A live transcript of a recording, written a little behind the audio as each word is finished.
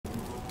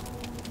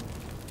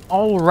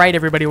Alright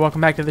everybody,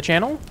 welcome back to the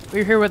channel.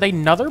 We're here with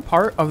another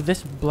part of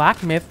this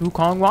Black Myth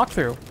Wukong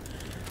walkthrough.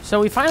 So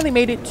we finally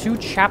made it to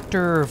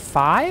chapter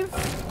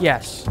 5?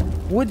 Yes.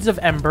 Woods of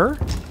Ember.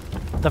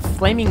 The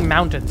Flaming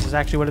Mountains is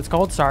actually what it's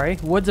called, sorry.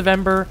 Woods of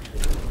Ember,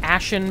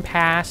 Ashen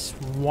Pass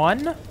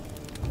 1. I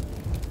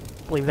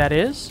believe that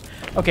is.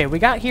 Okay, we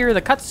got here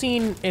the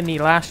cutscene in the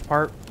last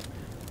part.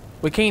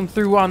 We came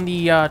through on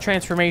the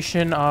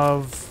transformation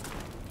of...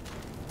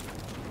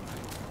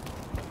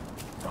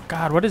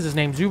 God, what is his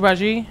name?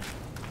 Zubaji?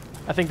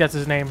 I think that's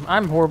his name.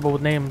 I'm horrible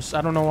with names. I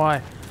don't know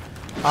why.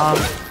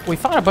 We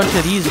fought a bunch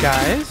of these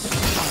guys.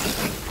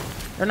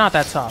 They're not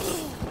that tough.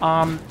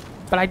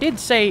 But I did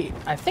say,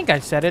 I think I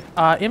said it,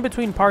 in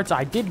between parts,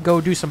 I did go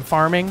do some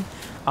farming.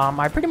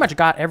 I pretty much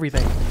got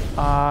everything.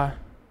 The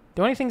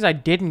only things I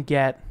didn't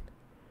get,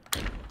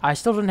 I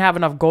still didn't have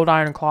enough gold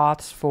iron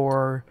cloths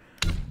for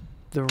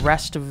the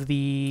rest of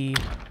the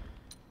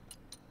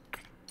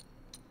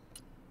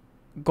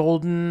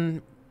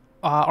golden...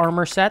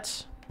 armor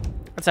sets.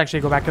 Let's actually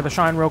go back to the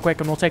shrine real quick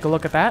and we'll take a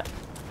look at that.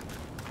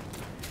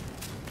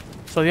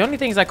 So the only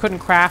things I couldn't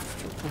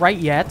craft right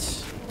yet,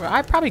 well,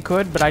 I probably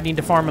could, but I need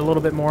to farm a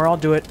little bit more. I'll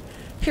do it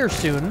here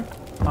soon.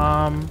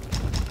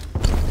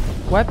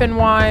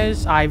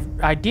 Weapon-wise,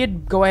 I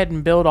did go ahead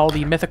and build all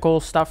the mythical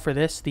stuff for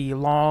this, the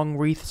long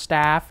wreath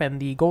staff and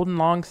the golden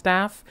long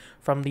staff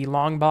from the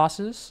long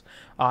bosses.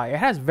 It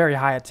has very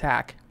high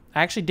attack.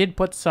 I actually did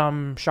put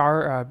some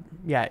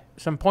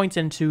some points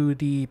into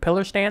the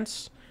pillar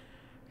stance.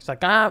 It's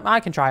like, I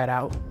can try it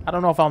out. I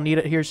don't know if I'll need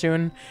it here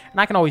soon. And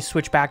I can always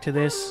switch back to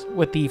this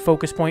with the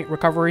focus point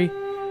recovery,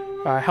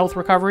 health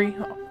recovery.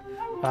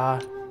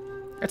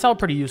 It's all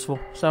pretty useful.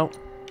 So,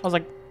 I was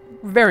like,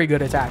 very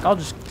good attack. I'll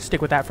just stick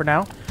with that for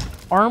now.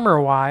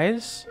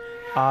 Armor-wise,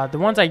 the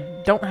ones I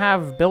don't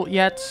have built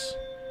yet,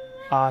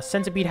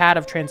 Centipede Hat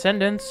of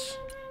Transcendence,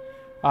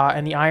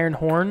 and the Iron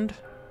Horned.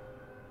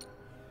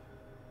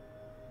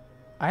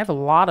 I have a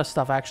lot of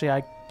stuff, actually,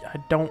 I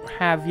don't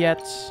have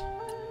yet.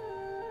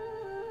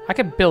 I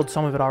could build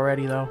some of it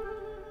already, though.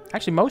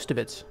 Actually, most of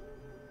it.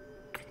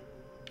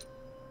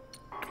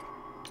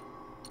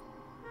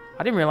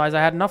 I didn't realize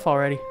I had enough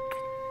already.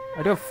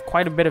 I do have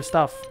quite a bit of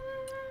stuff.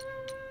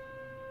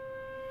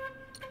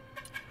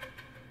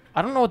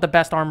 I don't know what the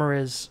best armor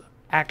is,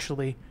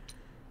 actually.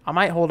 I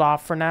might hold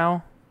off for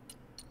now.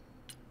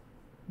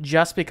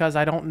 Just because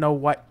I don't know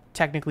what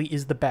technically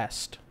is the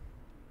best.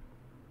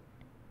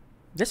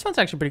 This one's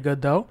actually pretty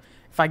good, though.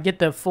 If I get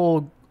the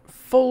full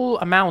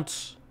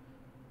amounts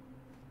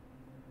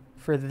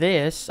for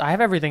this, I have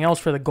everything else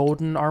for the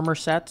golden armor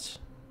sets.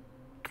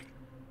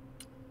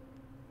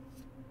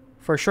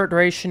 For a short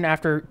duration,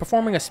 after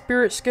performing a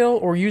spirit skill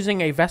or using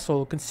a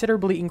vessel,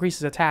 considerably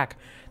increases attack.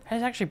 That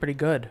is actually pretty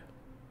good.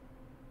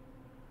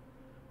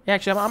 Yeah,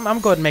 actually, I'm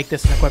going to make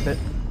this and equip it.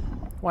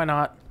 Why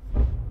not?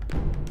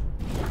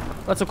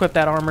 Let's equip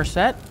that armor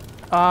set.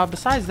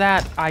 Besides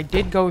that, I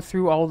did go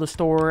through all the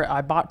store.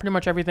 I bought pretty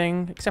much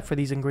everything except for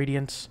these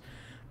ingredients.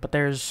 But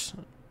there's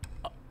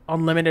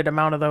unlimited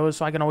amount of those,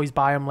 so I can always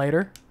buy them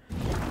later.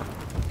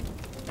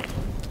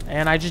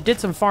 And I just did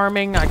some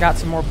farming. I got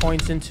some more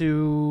points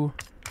into...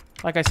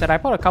 Like I said, I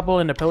put a couple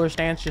into pillar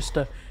stance just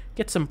to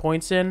get some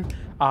points in.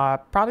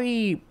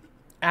 Probably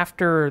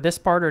after this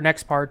part or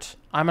next part,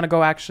 I'm going to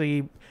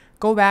actually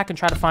go back and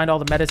try to find all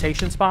the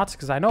meditation spots,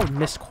 because I know I've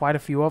missed quite a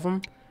few of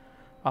them.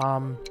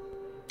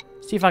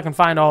 See if I can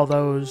find all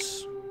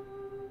those.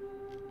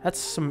 That's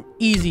some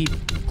easy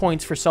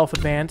points for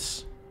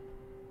self-advance.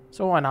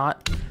 So why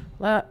not?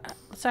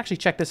 Let's actually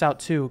check this out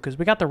too, because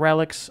we got the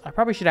relics. I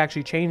probably should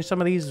actually change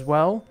some of these as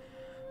well.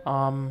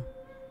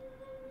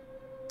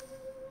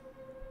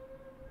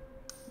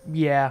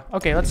 Yeah.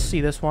 Okay, let's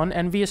see this one.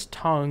 Envious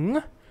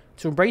Tongue.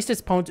 To embrace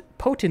its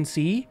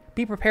potency,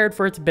 be prepared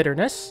for its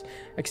bitterness.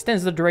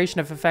 Extends the duration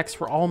of effects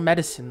for all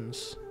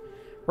medicines.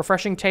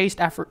 Refreshing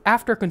taste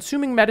after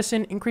consuming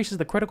medicine increases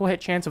the critical hit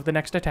chance of the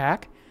next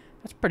attack.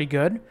 That's pretty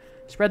good.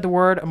 Spread the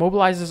word.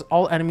 Immobilizes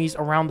all enemies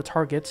around the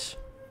targets.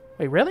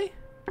 Wait, really?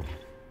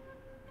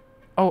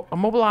 Oh,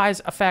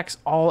 immobilize affects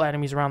all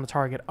enemies around the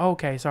target.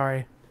 Okay,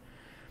 sorry.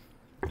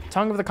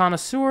 Tongue of the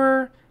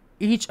Connoisseur.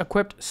 Each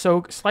equipped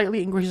soak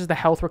slightly increases the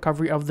health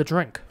recovery of the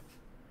drink.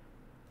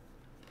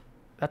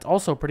 That's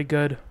also pretty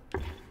good.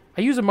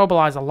 I use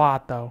immobilize a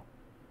lot, though.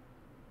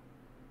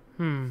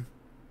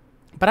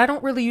 But I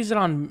don't really use it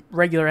on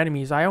regular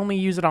enemies. I only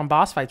use it on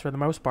boss fights for the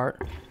most part.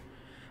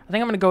 I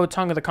think I'm going to go with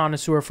Tongue of the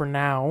Connoisseur for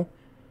now.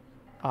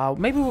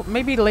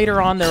 Maybe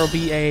later on there will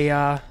be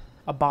a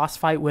boss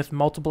fight with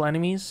multiple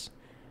enemies.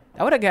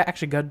 That would have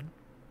actually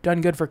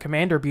done good for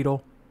Commander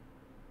Beetle.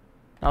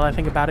 Now that I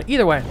think about it.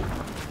 Either way,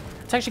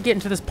 let's actually get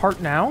into this part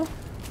now.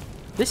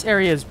 This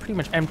area is pretty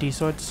much empty,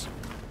 so it's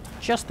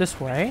just this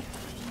way.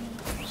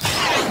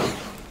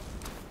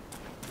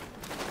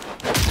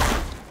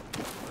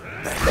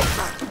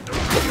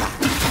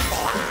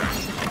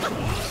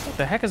 What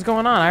the heck is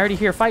going on? I already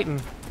hear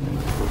fighting.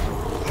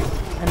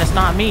 And it's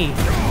not me.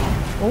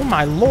 Oh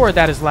my lord,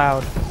 that is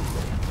loud.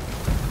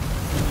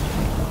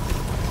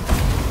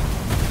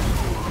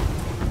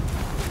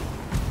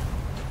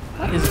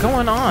 is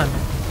going on?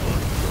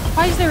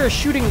 Why is there a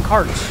shooting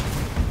cart?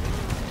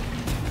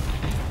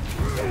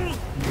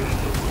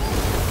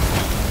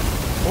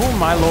 Oh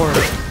my lord.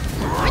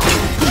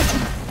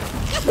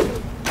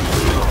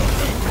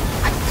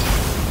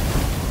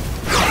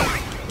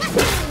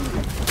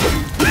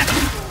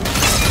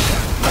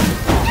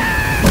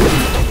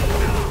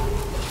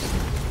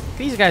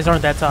 These guys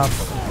aren't that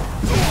tough.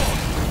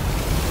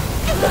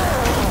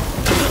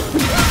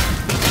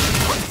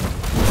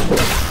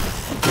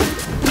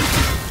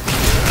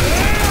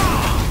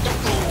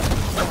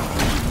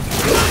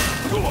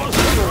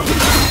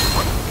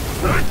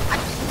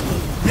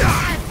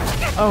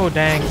 Oh,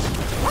 dang.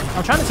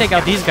 I'm trying to take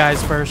out these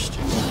guys first.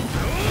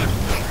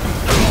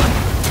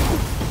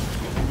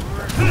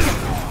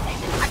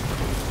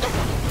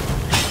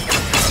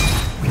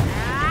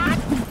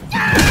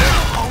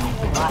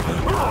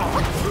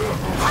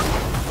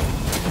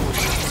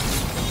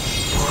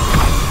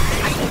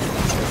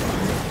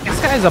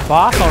 This guy's a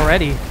boss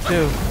already,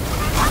 too.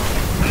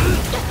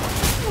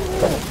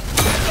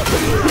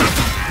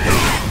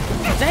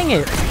 Dang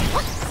it.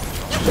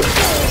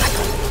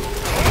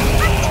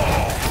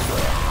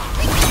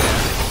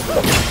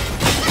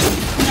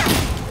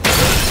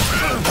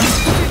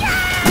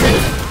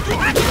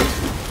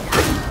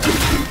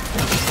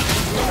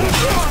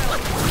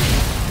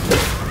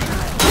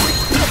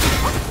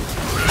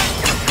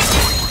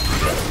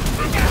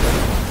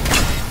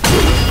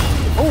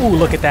 Oh,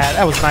 look at that.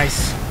 That was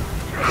nice.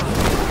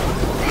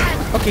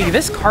 Okay,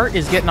 this cart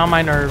is getting on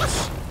my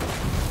nerves.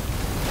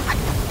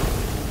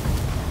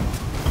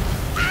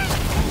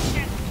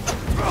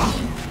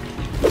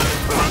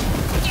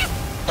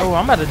 Oh,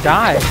 I'm about to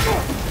die.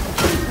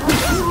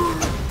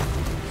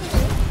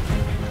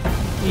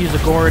 Use a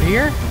gourd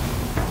here.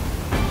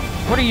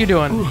 What are you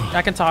doing?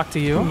 I can talk to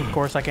you. Of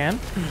course I can.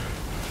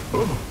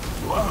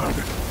 Lad,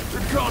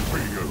 it can't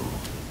be you.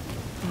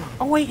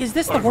 Oh wait, is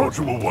this the horse?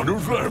 I thought you were one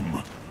of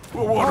them.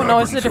 Oh no,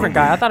 it's a different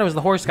guy. I thought it was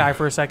the horse guy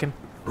for a second.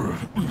 The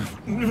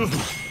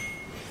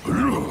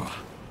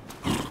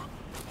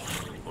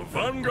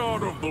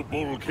vanguard of the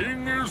Bull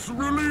King is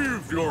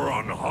relieved you're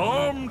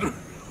unharmed.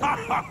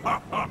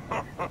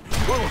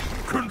 Well,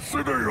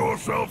 consider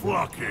yourself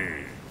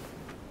lucky.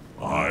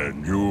 I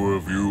knew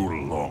of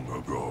you long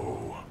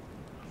ago.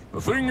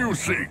 The thing you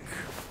seek,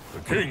 the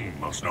king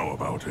must know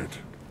about it.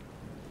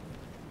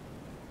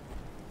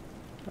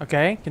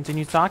 Okay,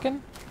 continue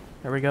talking.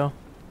 There we go.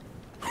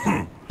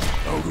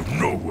 Out of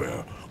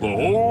nowhere, the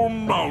whole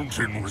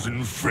mountain was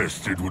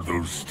infested with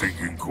those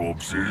stinking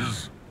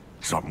corpses.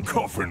 Some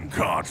coffin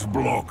carts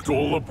blocked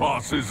all the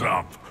passes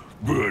up,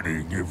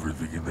 burning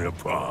everything in their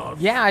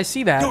path. Yeah, I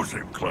see that. You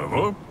seem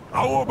clever.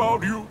 How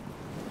about you?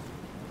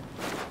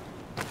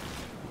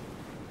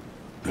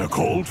 They're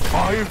called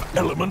Five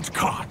Element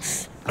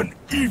Carts, an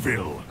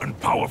evil and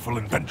powerful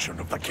invention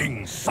of the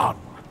king's son.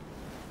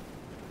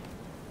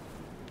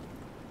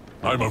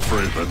 I'm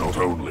afraid they're not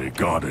only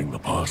guarding the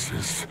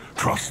passes.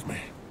 Trust me,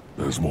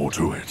 there's more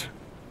to it.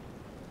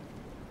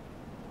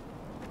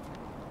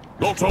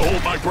 Got to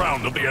hold my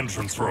ground at the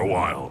entrance for a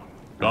while.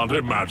 Can't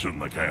imagine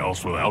the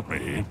chaos without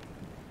me.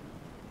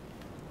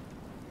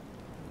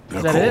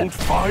 They're that called it?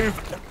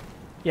 Five...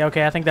 Yeah,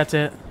 okay, I think that's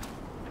it.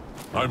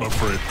 I'm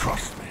afraid,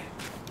 trust me.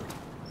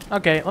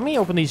 Okay, let me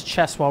open these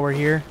chests while we're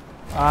here.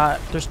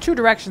 There's two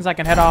directions I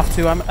can head off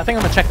to. I think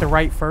I'm gonna check the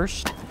right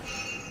first.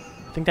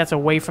 I think that's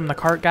away from the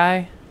cart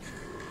guy.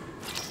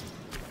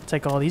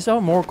 Take all these. Oh,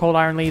 more cold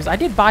iron leaves. I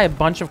did buy a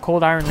bunch of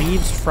cold iron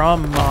leaves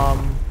from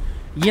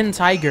Yin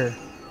Tiger.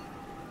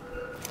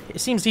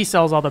 It seems he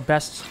sells all the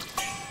best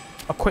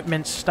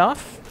equipment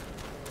stuff.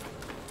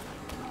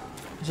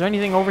 Is there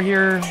anything over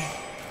here?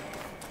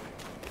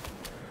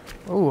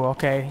 Ooh,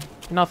 okay.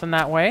 Nothing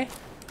that way.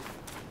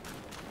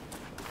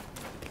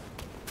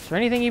 Is there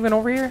anything even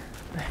over here?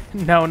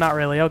 No, not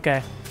really.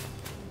 Okay.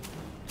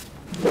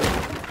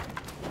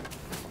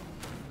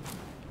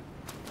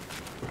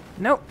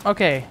 Nope.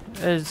 Okay.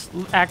 There's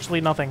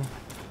actually nothing.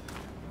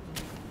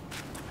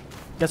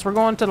 Guess we're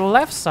going to the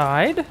left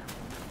side.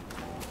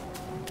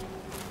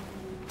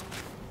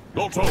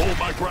 Got to hold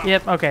my ground.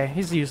 Yep. Okay.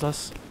 He's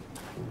useless.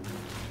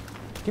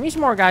 Give me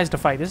some more guys to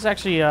fight. This is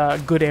actually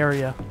a good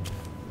area.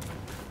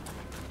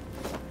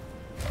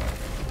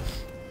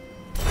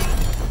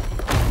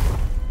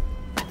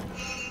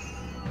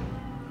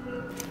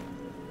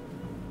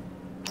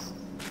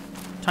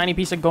 Tiny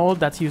piece of gold.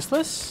 That's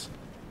useless.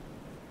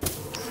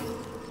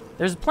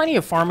 There's plenty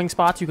of farming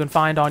spots you can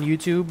find on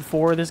YouTube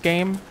for this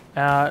game.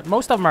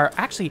 Most of them are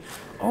actually...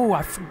 Oh,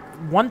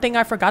 one thing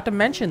I forgot to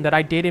mention that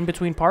I did in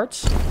between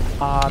parts.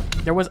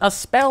 There was a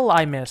spell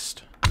I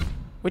missed.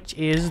 Which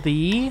is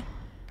the...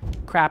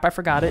 Crap, I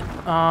forgot it.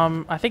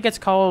 I think it's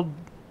called...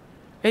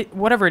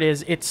 whatever it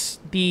is. It's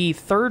the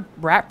third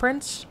rat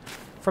prince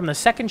from the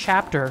second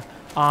chapter.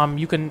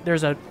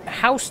 There's a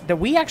house that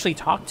we actually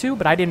talked to,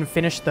 but I didn't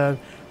finish the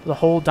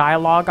whole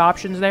dialogue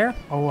options there.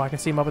 Oh, I can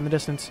see him up in the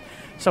distance.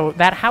 So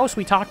that house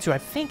we talked to, I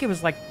think it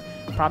was like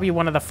probably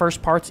one of the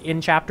first parts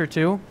in chapter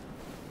 2.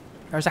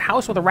 There's a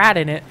house with a rat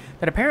in it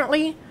that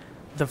apparently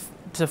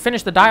to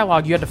finish the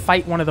dialogue, you had to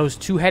fight one of those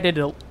two-headed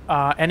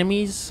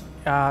enemies,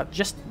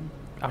 just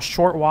a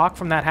short walk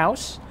from that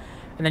house,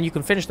 and then you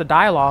can finish the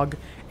dialogue.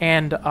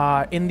 And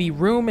in the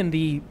room in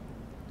the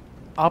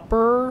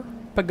upper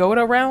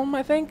pagoda realm,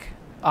 I think,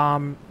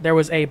 there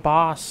was a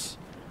boss,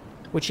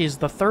 which is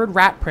the third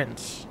rat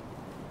prince,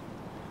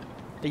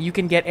 that you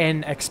can get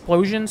an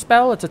explosion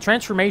spell. It's a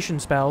transformation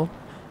spell,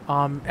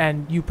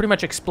 and you pretty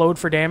much explode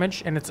for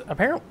damage, and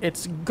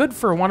it's good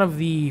for one of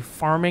the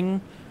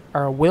farming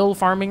or will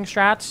farming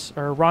strats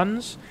or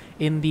runs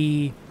in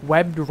the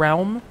webbed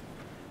realm,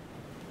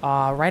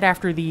 right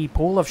after the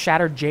Pool of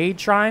Shattered Jade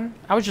Shrine.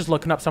 I was just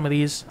looking up some of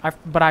these,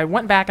 but I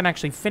went back and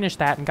actually finished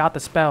that and got the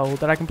spell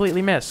that I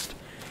completely missed.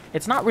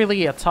 It's not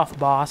really a tough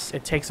boss.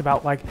 It takes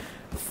about like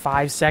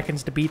 5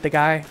 seconds to beat the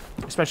guy,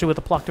 especially with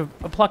a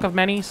pluck of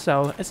many,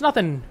 so it's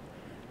nothing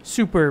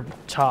super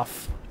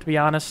tough, to be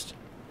honest.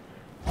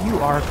 You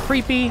are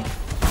creepy.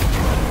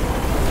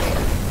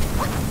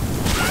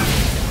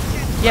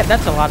 Yeah,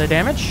 that's a lot of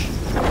damage.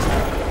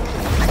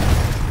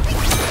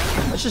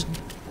 Let's just...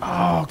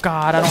 Oh,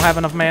 God, I don't have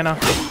enough mana.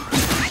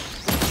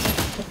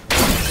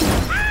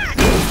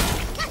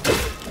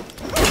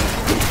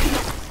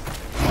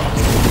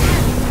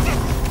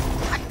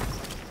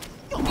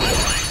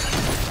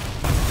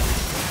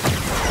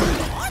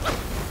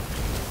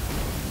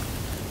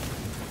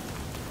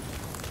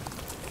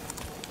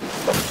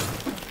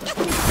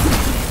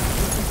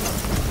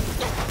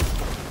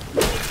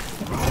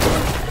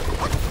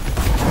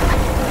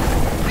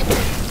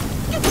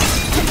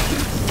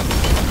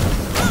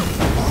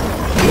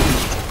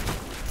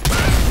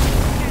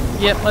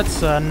 Yep,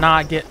 let's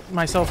not get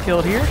myself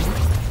killed here.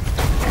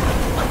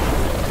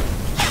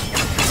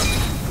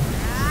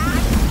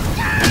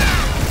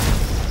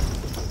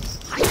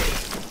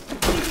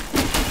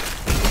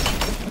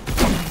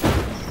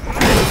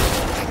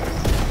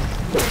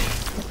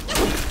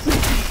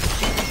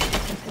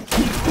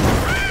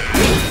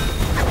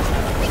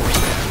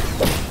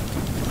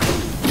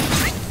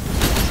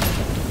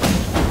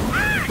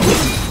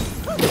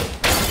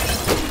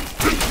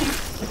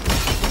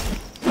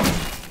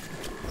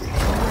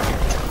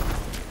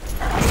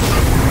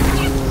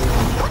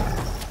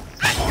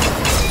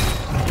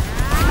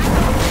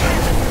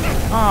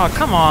 Oh,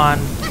 come on.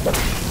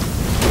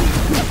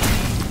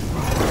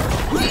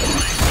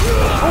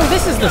 Oh,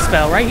 this is the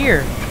spell right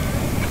here.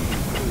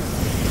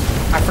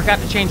 I forgot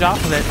to change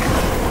off of it.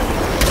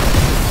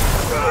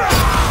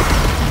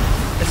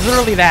 It's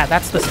literally that.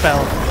 That's the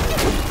spell.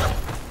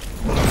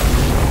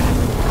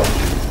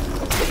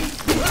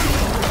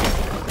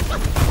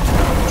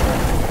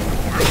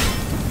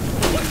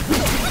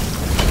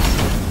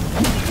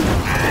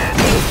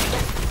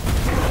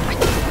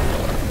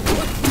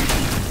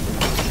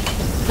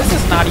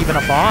 Not even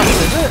a boss,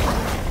 is it?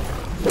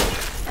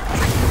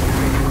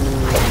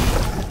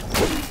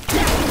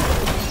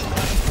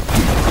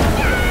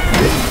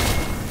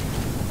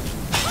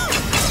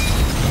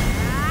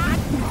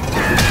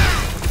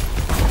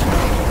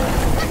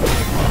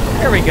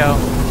 There we go.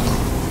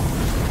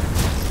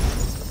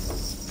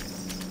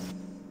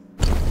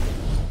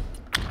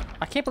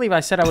 I can't believe I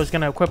said I was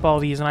going to equip all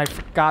these and I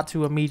forgot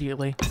to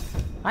immediately.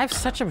 I have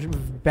such a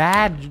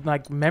bad,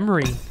 like,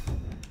 memory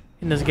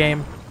in this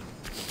game.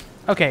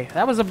 Okay,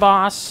 that was a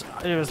boss.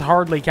 It was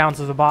hardly counts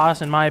as a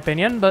boss, in my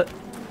opinion, but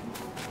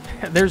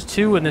there's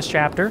two in this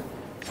chapter,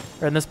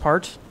 or in this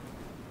part.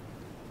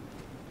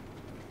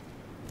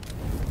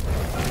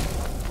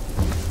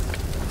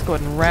 Let's go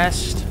ahead and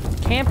rest.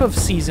 Camp of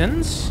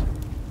Seasons.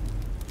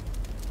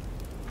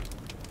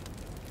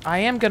 I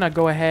am gonna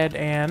go ahead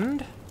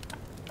and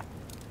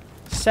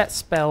set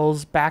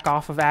spells back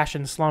off of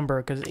Ashen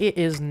Slumber, because it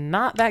is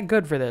not that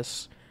good for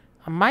this.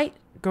 I might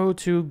go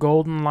to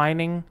Golden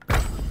Lining.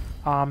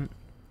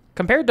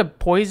 Compared to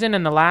Poison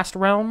in the last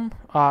realm,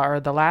 or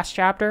the last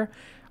chapter,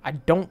 I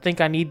don't think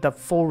I need the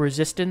full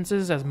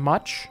resistances as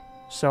much.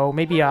 So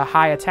maybe a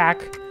high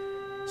attack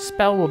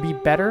spell will be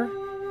better.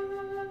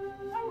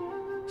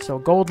 So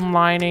Golden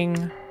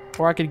Lining,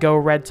 or I could go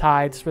Red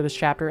Tides for this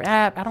chapter.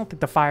 I don't think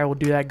the fire will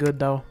do that good,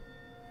 though.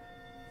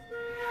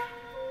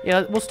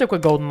 Yeah, we'll stick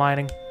with Golden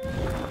Lining.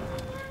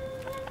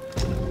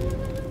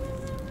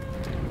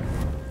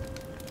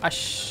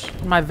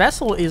 My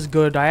vessel is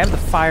good. I have the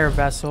fire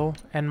vessel,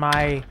 and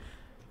my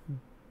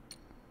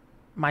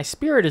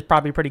spirit is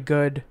probably pretty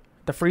good.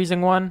 The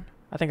freezing one,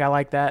 I think I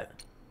like that.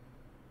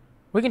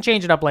 We can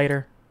change it up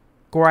later.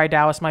 Gorai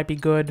Dallas might be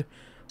good.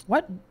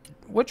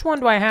 Which one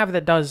do I have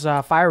that does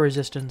fire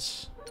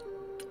resistance?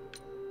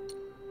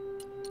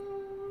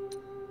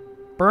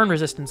 Burn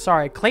resistance,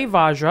 sorry. Clay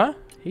Vajra,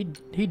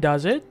 he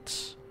does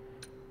it.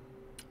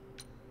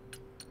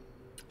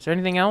 Is there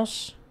anything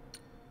else?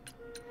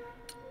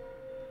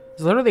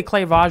 It's literally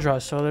Clay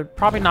Vajra, so they're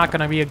probably not going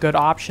to be a good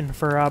option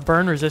for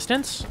burn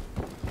resistance.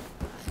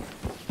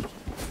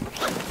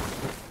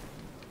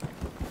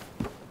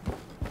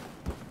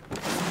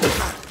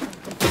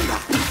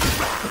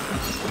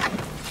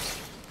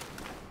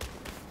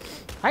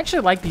 I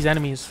actually like these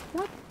enemies.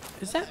 What?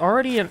 Is that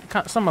already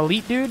some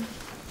elite dude?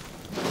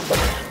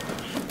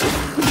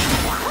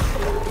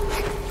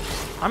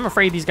 I'm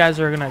afraid these guys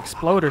are gonna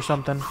explode or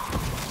something.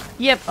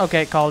 Yep,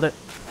 okay, called it.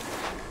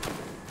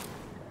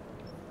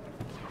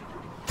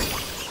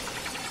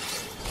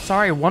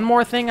 Sorry, one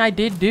more thing I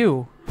did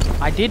do.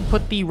 I did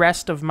put the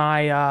rest of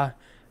my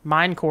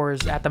mine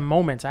cores at the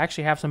moment. I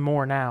actually have some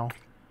more now.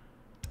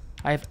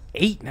 I have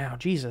 8 now,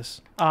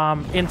 Jesus.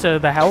 Into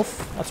the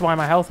health. That's why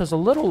my health is a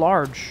little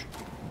large.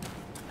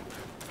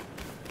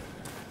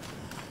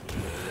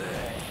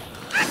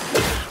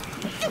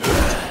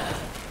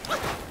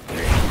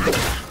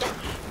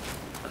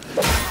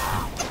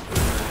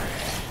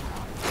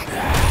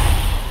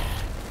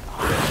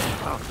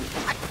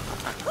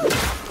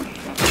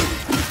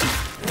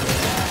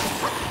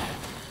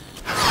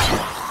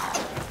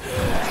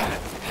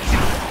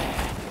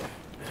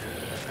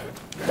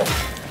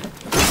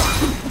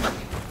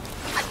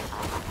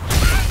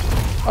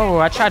 Oh,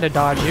 I tried to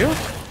dodge you.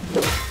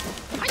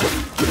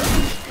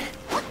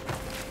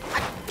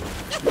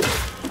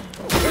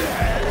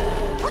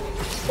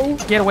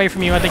 Oh, get away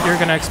from you. I think you're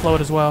gonna explode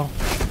as well.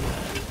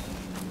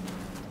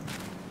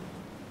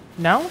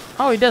 No?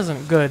 Oh, he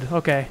doesn't. Good.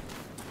 Okay.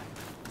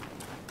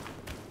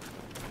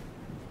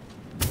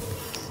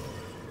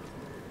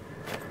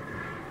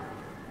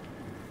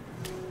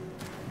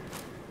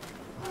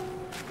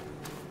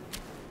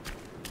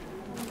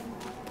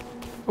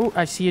 Oh,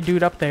 I see a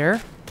dude up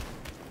there.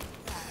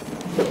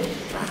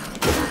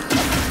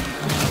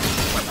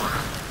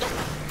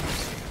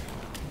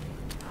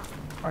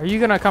 Are you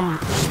gonna come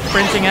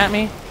sprinting at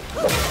me?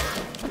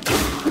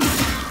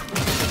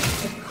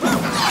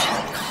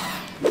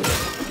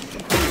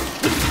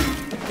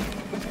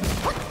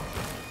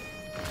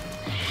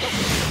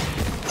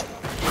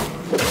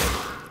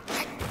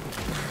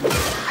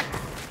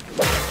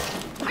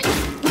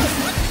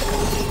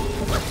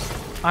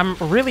 I'm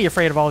really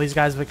afraid of all these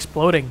guys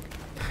exploding.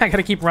 I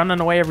gotta keep running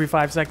away every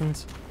 5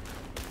 seconds.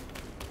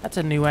 That's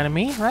a new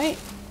enemy, right?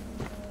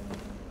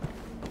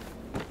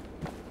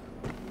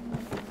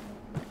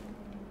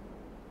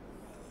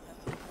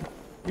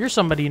 You're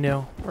somebody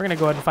new. We're gonna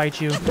go ahead and fight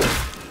you.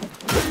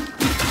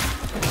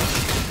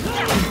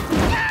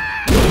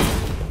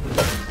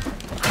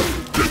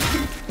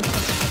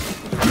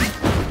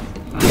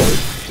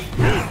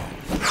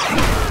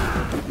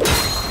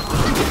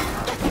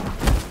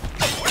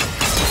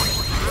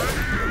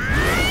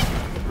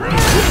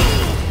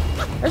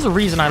 There's a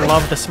reason I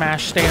love the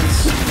smash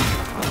stance.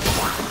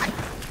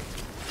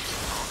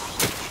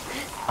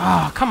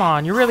 Oh, come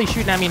on. You're really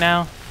shooting at me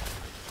now?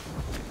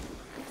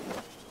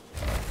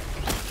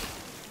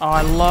 Oh,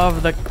 I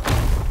love the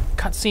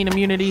cutscene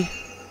immunity.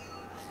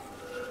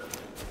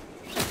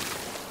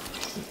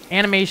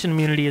 Animation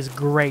immunity is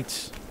great.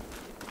 Is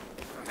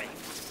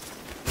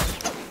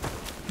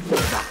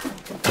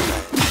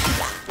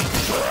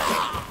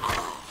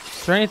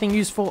there anything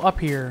useful up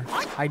here?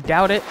 I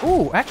doubt it.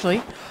 Ooh,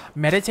 actually,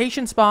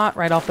 meditation spot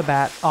right off the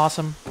bat.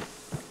 Awesome.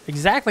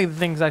 Exactly the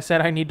things I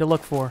said I need to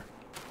look for.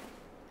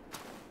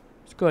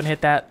 Let's go ahead and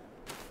hit that.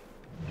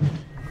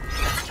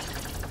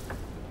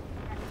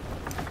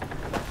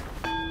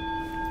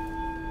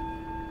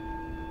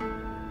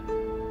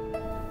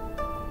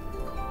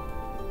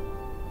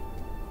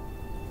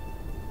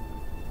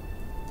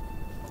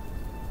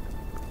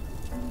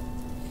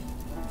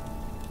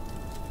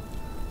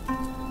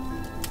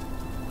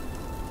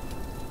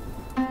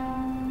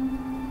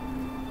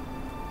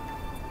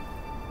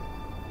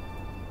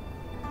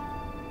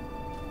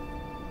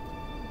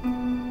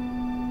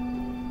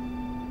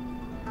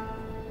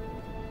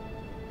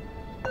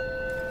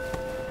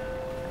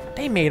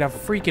 They made a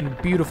freaking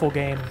beautiful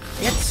game.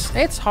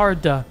 It's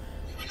hard to...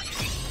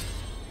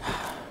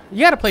 You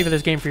gotta play for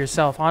this game for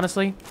yourself,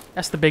 honestly.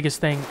 That's the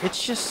biggest thing.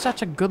 It's just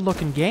such a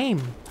good-looking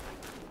game.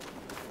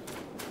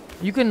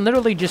 You can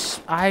literally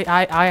just...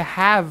 I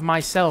have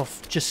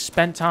myself just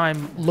spent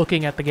time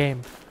looking at the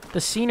game.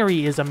 The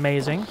scenery is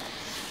amazing.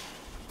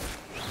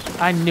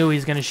 I knew he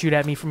was gonna shoot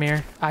at me from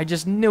here. I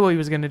just knew he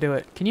was gonna do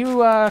it. Can you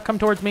come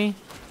towards me?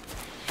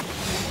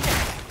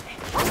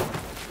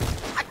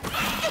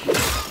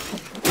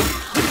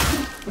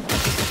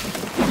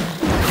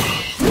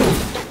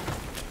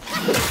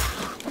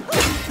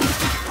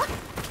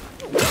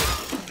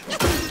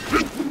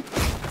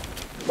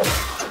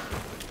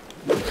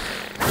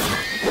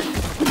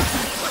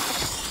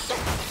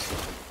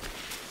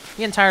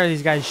 I'm getting tired of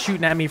these guys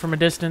shooting at me from a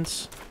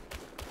distance.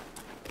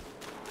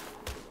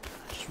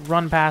 Just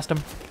run past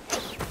them.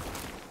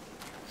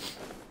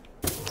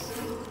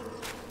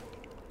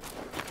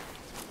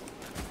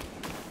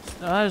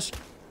 There's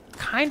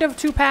kind of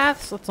 2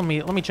 paths. Let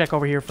me check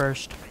over here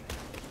first.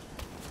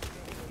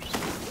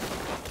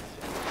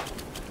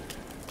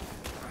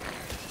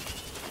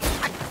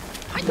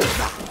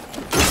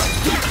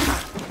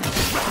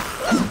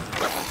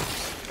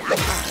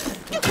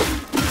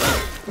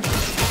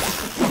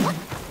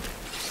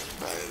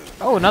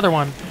 Oh, another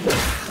one.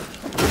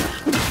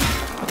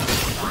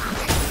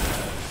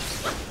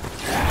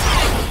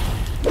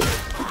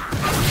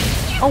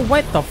 Oh,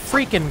 what the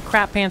freaking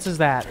crap pants is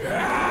that?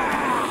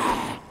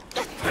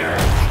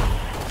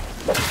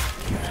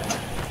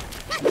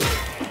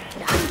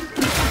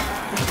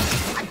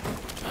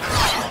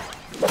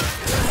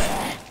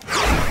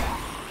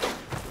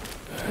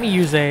 me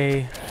use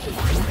a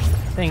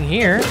thing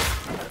here.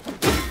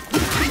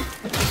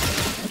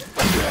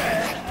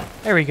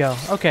 There we go.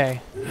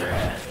 Okay.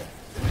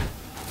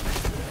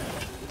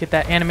 Get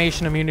that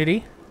animation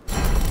immunity.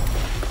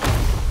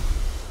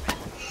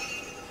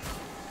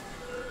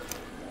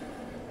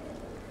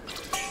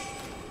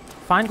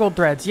 Find gold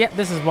threads. Yep,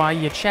 this is why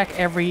you check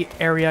every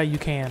area you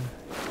can.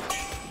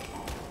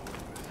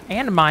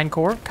 And mine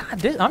core.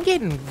 God, I'm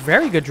getting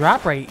very good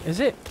drop rate. Is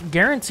it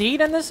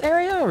guaranteed in this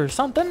area or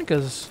something?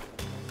 Because...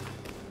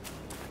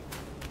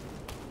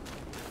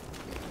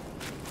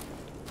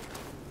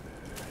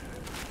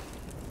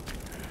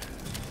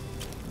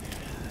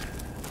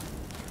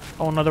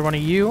 oh, another one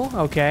of you.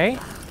 Okay.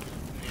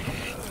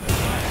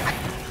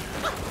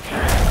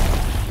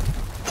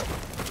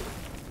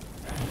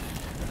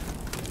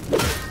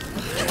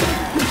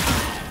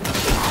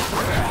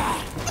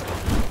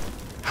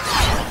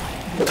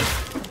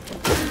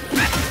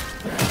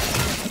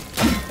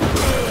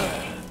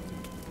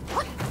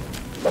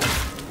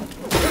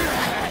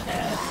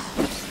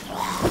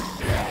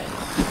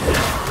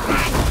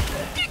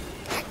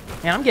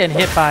 Man, I'm getting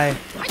hit by...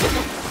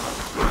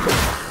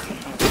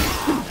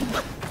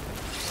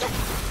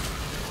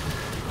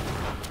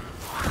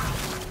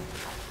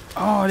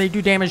 oh, they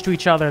do damage to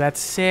each other. That's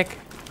sick.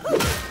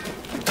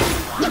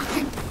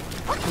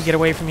 Let me get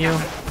away from you.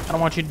 I don't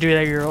want you to do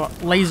that. Your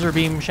laser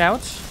beam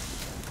shouts.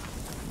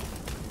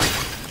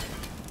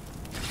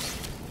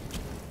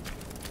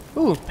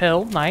 Ooh,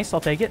 pill. Nice. I'll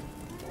take it.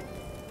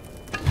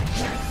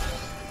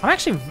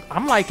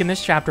 I'm liking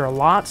this chapter a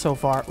lot so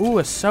far. Ooh,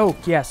 a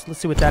soak. Yes. Let's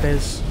see what that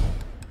is.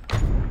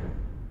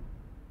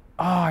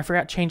 Oh, I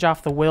forgot to change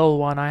off the will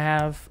one I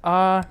have.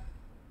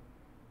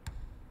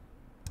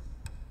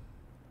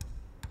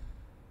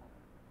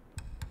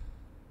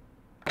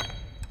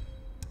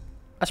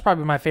 That's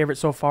probably my favorite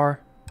so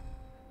far.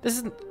 This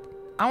is...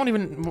 I don't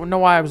even know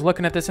why I was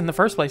looking at this in the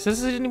first place.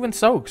 This isn't even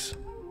soaks.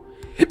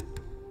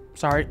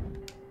 Sorry.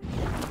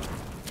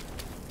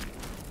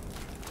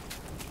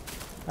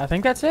 I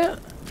think that's it.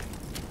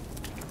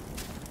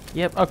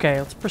 Yep, okay,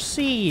 let's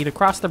proceed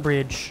across the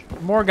bridge.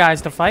 More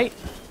guys to fight.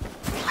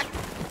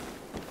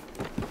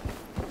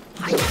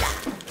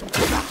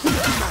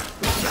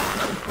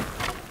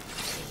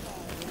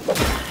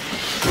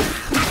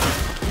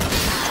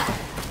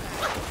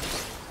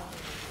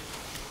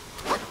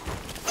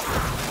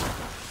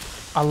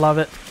 I love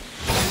it.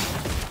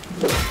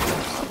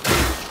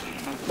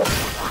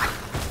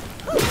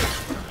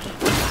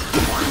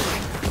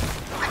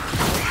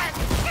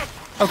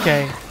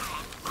 Okay.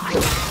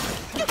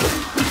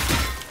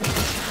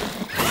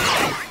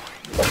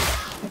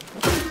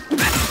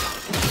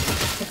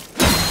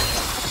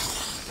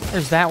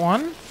 There's that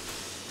one.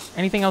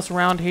 Anything else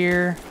around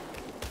here?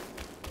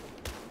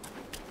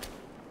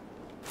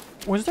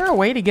 Was there a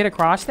way to get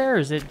across there, or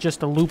is it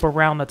just a loop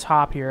around the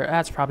top here?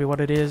 That's probably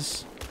what it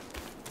is.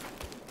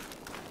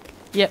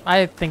 Yep,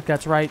 I think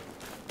that's right.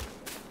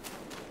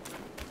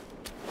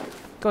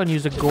 Go ahead and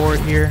use a gourd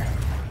here.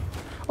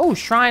 Oh,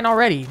 shrine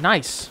already.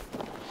 Nice.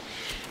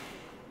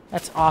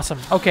 That's awesome.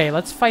 Okay,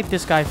 let's fight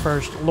this guy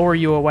first. Lure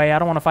you away. I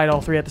don't want to fight all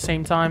three at the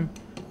same time.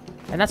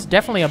 And that's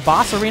definitely a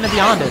boss arena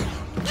beyond it.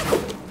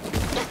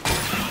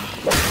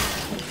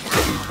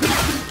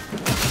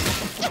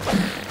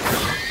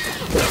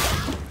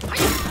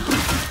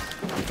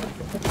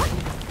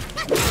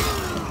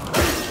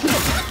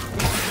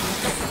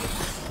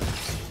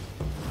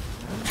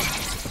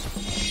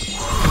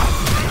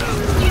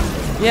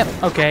 Yep,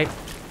 okay.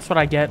 That's what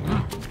I get.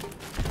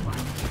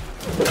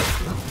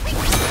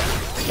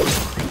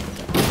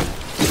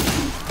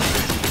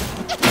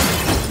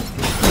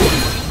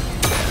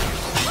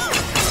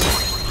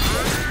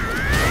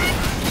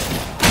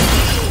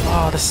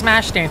 Oh, the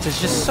smash dance is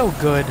just so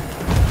good.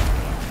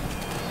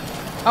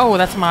 Oh,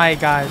 that's my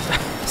guys.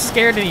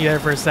 Scared me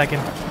there for a second.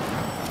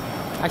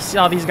 I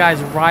saw these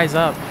guys rise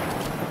up.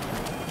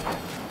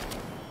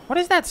 What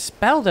is that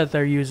spell that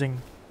they're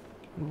using?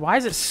 Why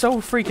is it so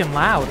freaking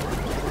loud?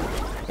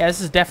 Yeah,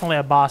 this is definitely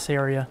a boss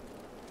area.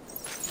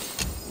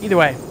 Either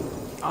way.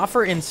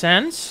 Offer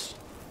incense.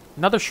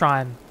 Another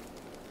shrine.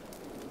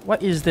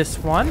 What is this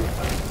one?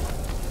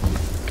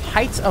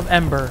 Heights of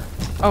Ember.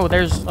 Oh,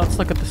 there's... let's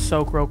look at the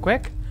soak real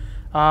quick.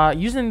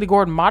 Using the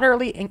gourd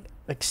moderately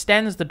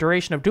extends the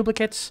duration of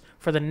duplicates.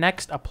 For the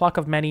next, a pluck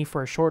of many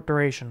for a short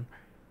duration.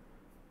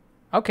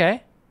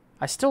 Okay.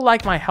 I still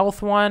like my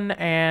health one,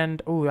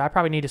 and... ooh, I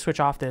probably need to switch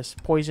off this.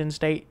 Poison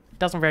state.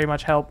 Doesn't very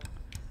much help.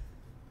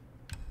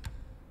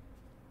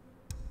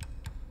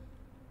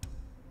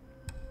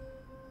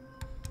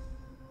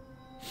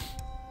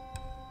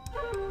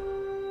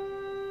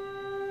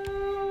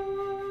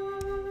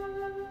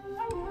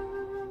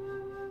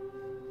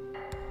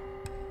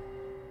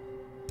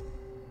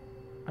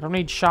 I don't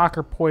need shock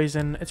or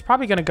poison. It's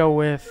probably going to go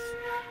with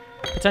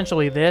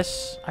potentially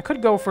this. I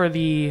could go for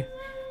the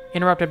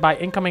interrupted by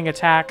incoming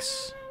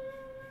attacks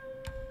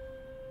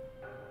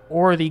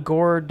or the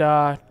gourd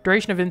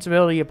duration of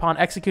invincibility upon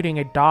executing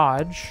a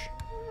dodge.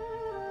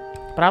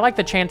 But I like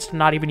the chance to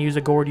not even use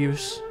a gourd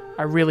use.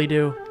 I really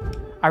do.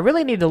 I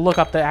really need to look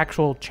up the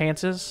actual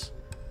chances.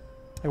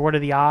 Like, what are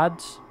the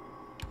odds?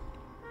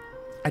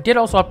 I did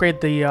also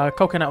upgrade the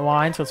coconut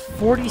wine, so it's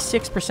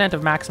 46%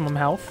 of maximum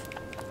health.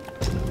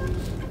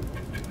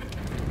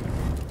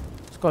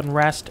 Let's go ahead and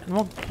rest.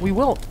 And we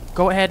will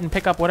go ahead and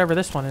pick up whatever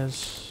this one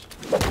is.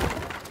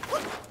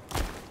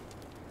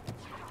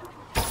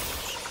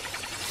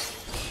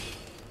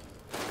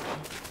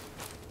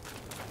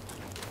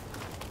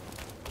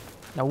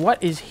 Now,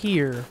 what is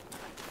here?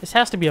 This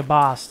has to be a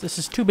boss. This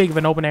is too big of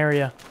an open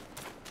area.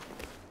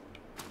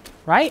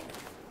 Right?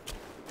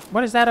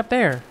 What is that up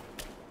there?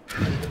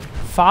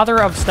 Father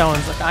of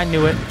Stones. Like, I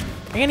knew it.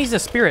 And he's a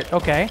spirit.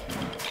 Okay.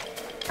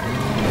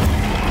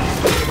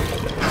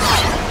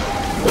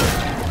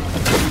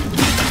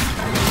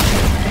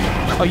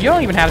 Oh, you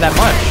don't even have that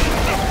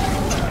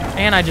much.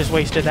 And I just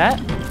wasted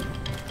that.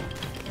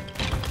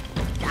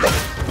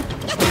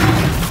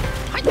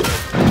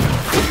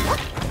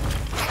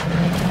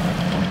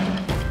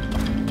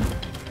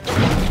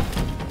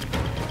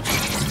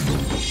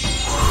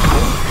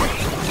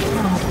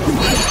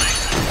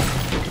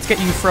 Get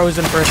you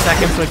frozen for a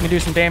second so we can do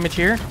some damage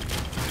here.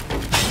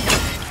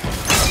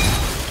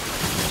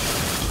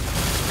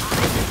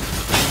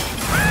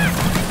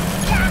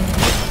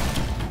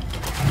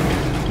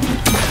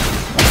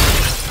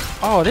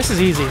 Oh, this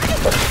is easy.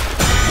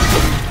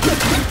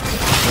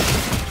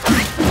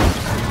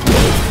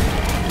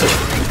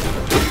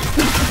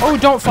 Oh,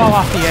 don't fall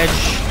off the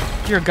edge.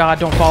 Dear God,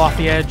 don't fall off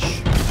the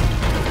edge.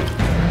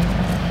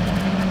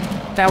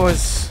 That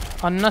was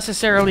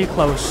unnecessarily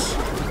close.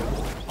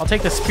 I'll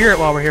take the spirit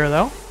while we're here,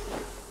 though.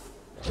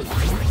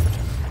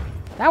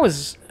 That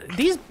was...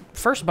 These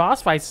first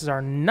boss fights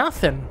are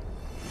nothing.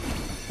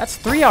 That's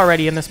 3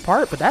 already in this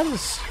part, but that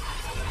is...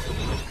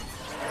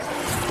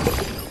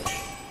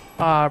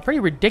 pretty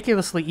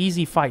ridiculously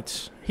easy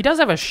fights. He does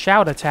have a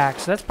shout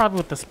attack, so that's probably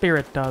what the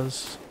spirit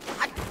does.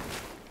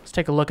 Let's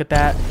take a look at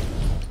that.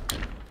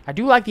 I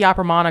do like the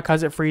upper mana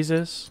because it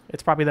freezes.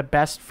 It's probably the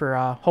best for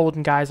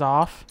holding guys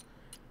off.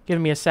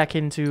 Giving me a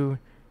second to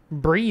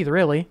breathe,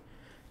 really.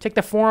 Take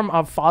the form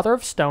of Father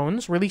of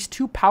Stones. Release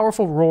 2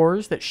 powerful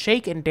roars that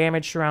shake and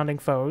damage surrounding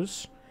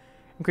foes.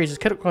 Increases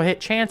critical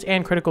hit chance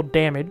and critical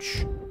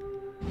damage.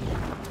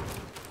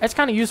 It's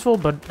kind of useful,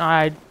 but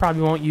I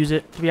probably won't use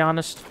it, to be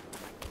honest.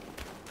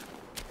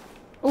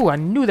 Oh, I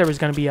knew there was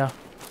going to be a...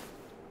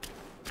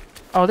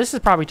 Oh, this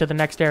is probably to the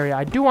next area.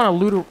 I do want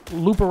to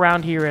loop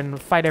around here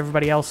and fight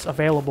everybody else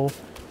available.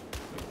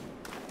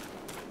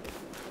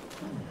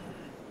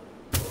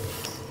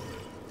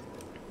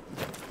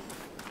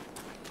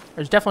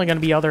 There's definitely going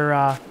to be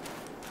other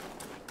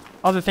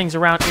things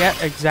around. Yeah,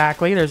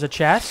 exactly. There's a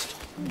chest.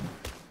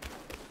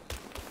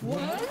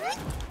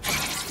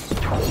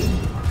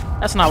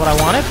 That's not what I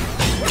wanted.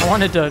 I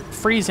wanted to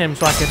freeze him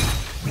so I could...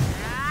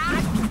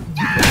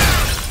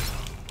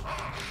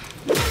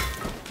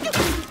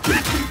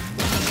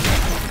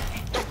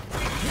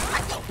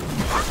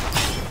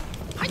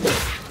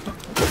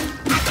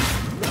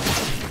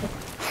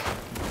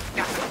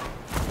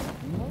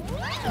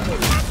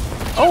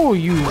 Oh,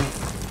 you...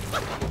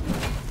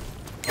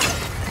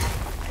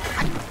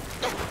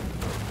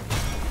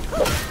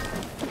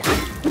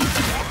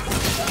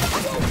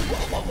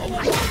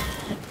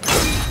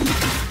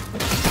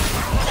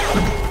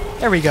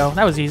 There we go.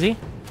 That was easy.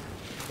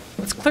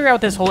 Let's clear out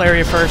this whole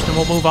area first, and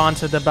we'll move on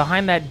to the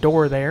behind that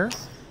door there.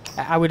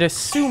 I would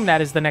assume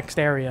that is the next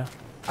area.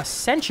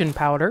 Ascension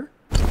powder.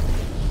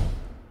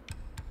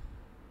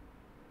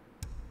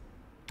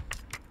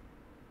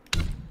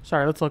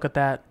 Sorry, let's look at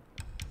that.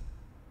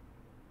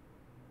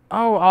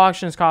 Oh, all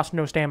actions cost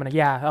no stamina.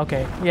 Yeah,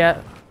 okay.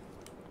 Yeah.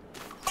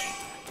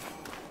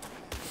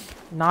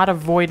 Not a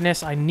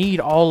voidness. I need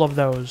all of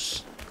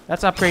those.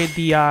 Let's upgrade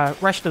the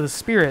rest of the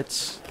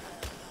spirits.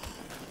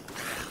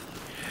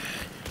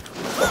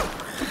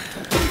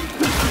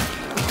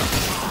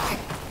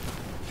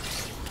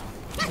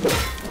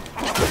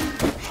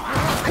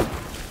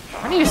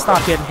 I need to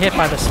stop getting hit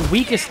by the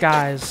weakest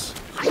guys.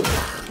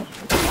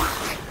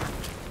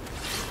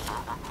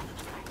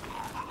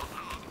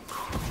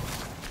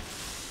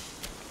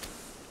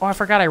 Oh, I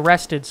forgot I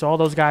rested, so all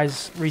those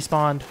guys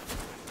respawned.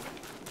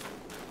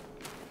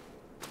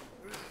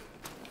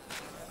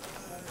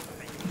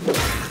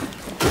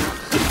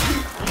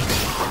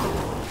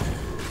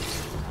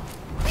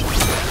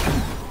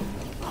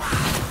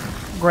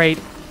 Great.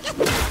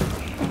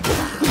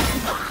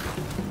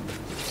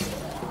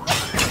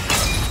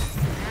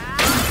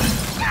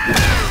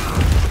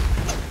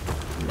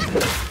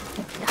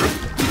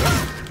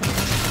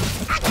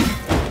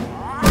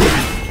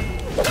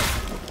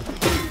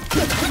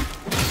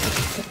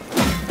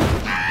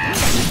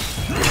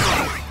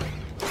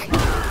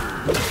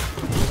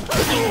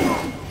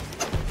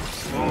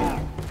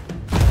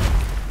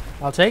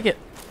 I'll take it.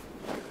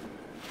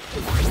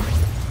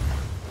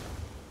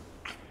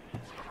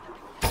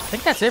 I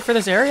think that's it for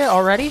this area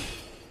already.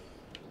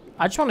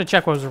 I just want to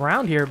check what was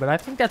around here, but I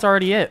think that's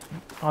already it.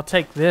 I'll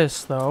take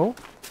this, though.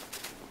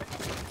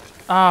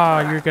 Oh,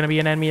 you're going to be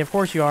an enemy. Of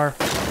course you are.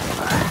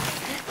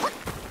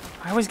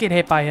 I always get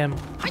hit by him.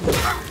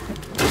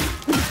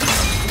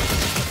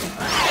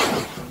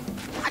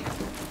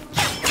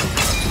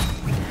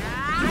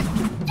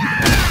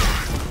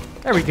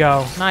 There we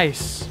go.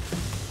 Nice.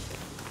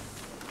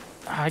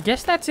 I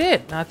guess that's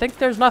it. I think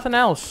there's nothing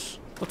else.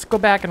 Let's go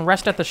back and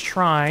rest at the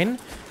shrine.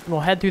 And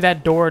we'll head through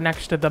that door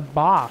next to the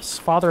boss.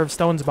 Father of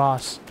Stone's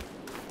boss.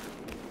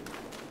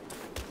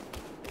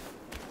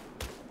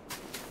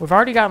 We've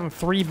already gotten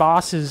 3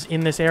 bosses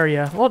in this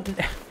area. Well,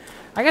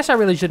 I guess I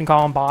really shouldn't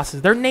call them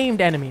bosses. They're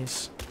named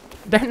enemies.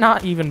 They're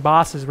not even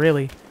bosses,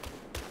 really.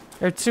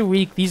 They're too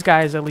weak. These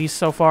guys, at least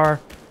so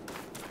far.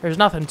 There's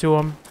nothing to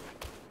them.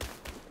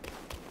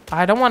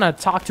 I don't want to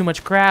talk too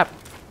much crap,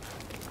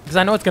 because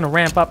I know it's going to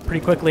ramp up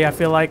pretty quickly, I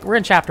feel like. We're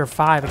in chapter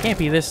 5. It can't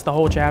be this the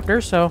whole chapter,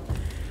 so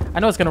I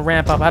know it's going to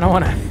ramp up. I don't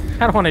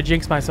want to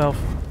jinx myself.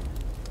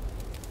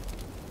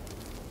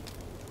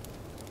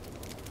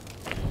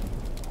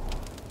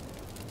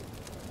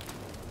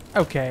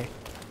 Okay.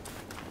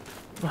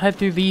 We'll head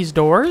through these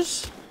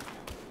doors.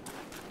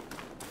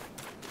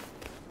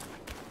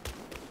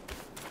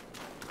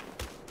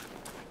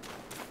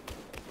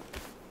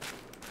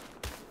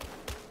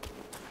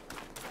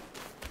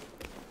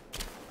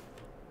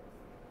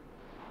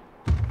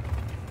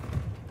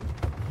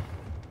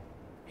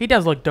 He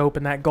does look dope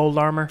in that gold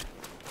armor.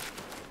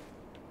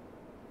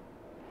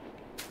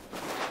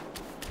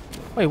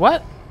 Wait,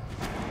 what?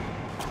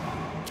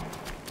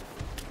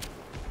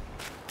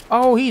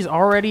 Oh, he's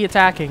already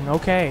attacking.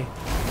 Okay.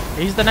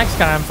 He's the next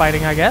guy I'm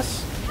fighting, I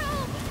guess.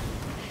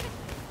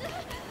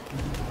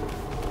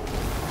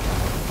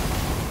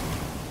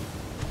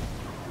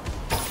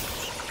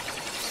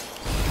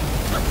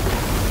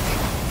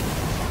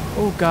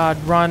 Oh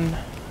god, run.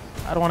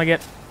 I don't want to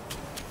get...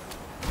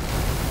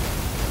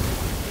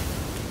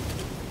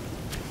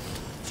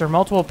 Is there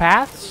multiple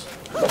paths?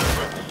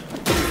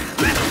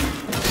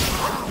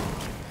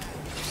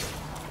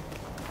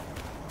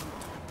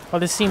 Oh,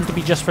 this seems to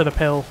be just for the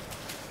pill.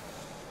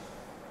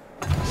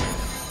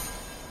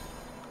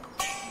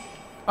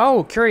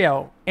 Oh,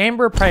 curio.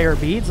 Amber prayer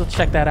beads. Let's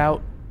check that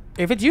out.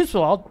 If it's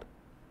useful, I'll...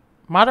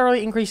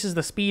 Moderately increases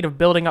the speed of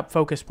building up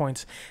focus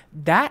points.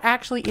 That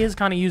actually is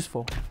kind of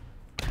useful.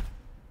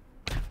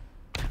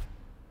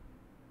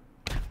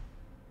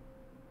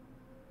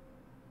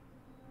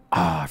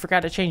 Ah, I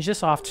forgot to change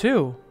this off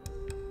too.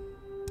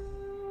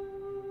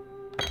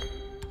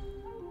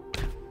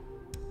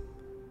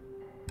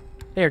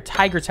 There,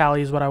 Tiger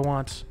Tally is what I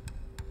want.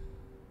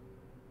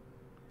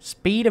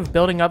 Speed of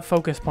building up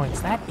focus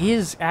points. That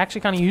is actually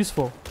kind of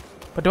useful.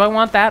 But do I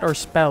want that or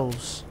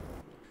spells?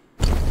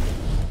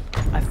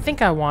 I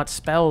think I want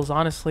spells,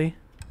 honestly.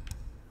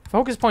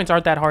 Focus points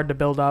aren't that hard to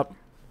build up.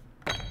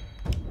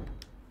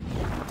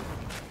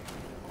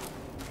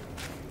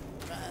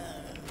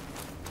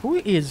 Who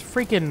is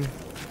freaking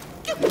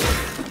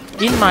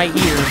in my ear?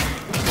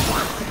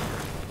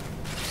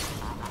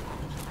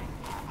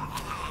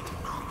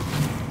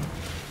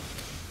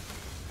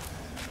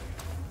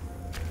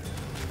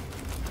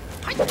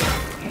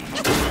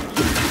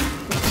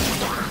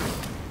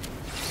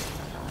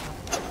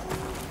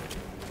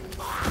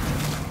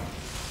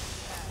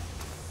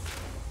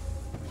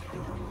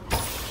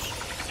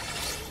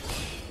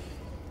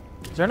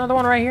 Is there another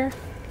one right here?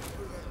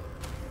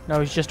 No,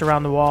 he's just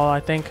around the wall,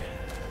 I think.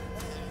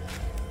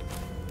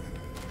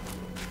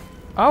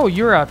 Oh,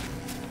 you're a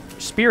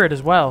spirit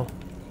as well.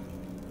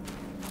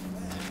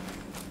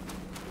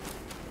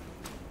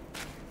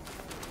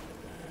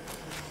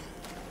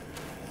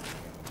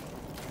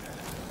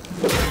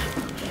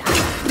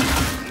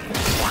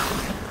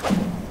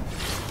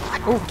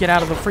 Oh, get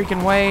out of the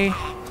freaking way.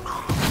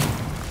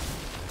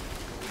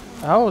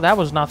 Oh, that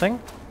was nothing.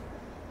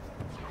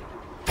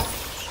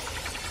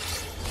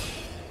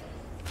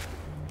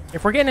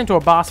 If we're getting into a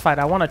boss fight,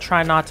 I want to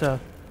try not to...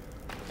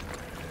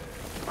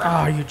 Oh,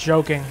 are you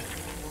joking?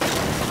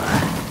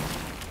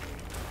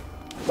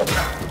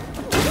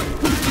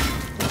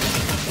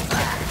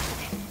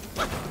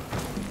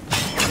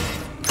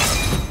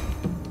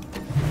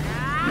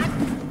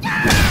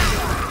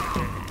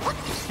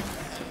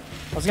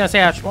 I was gonna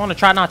say I want to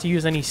try not to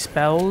use any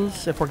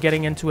spells if we're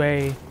getting into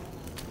a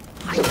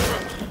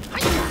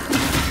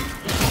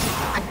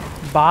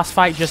boss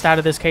fight just out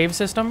of this cave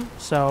system,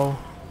 so...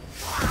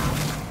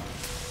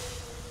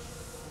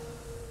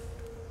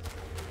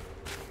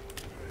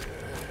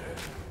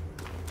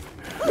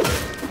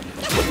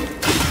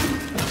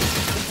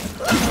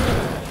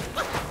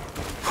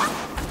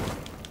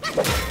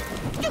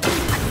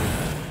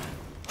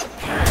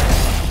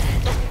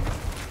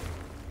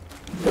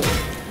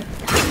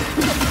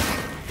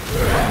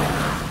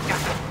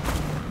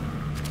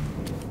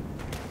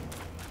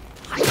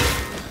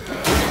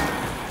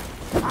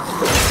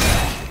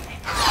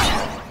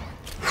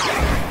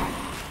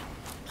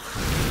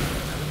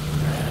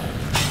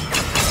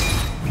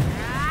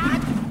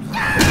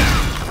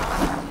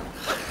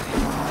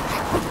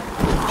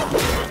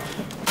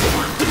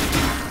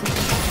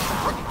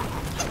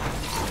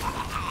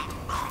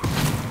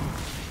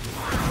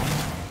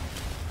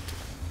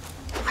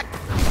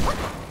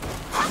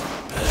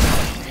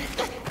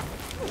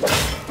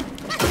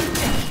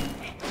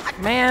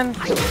 Man.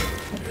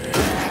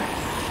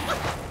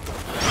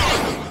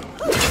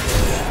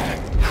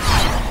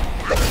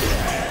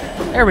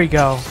 There we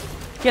go.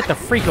 Get the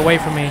freak away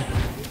from me.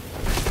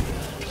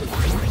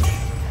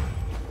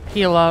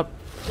 Heal up.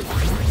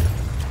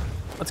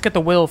 Let's get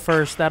the will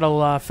first.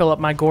 That'll fill up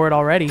my gourd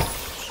already. I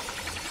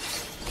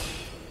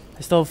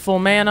still have full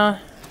mana.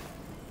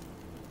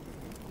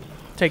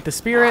 Take the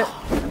spirit.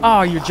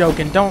 Oh, you're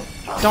joking. Don't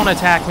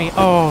attack me.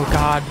 Oh,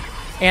 God.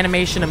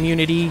 Animation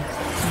immunity.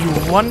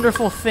 You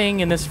wonderful thing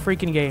in this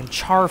freaking game.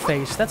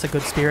 Charface. That's a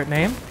good spirit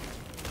name.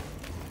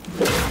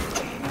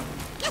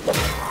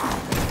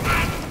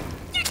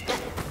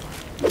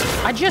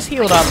 I just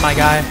healed up, my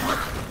guy.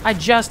 I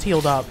just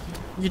healed up.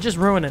 You're just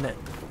ruining it.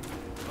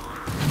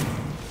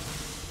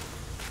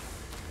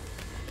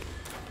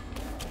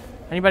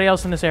 Anybody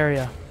else in this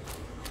area?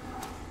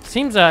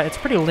 Seems it's a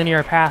pretty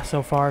linear path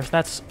so far, so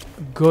that's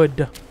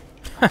good.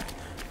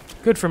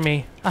 Good for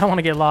me. I don't want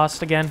to get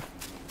lost again.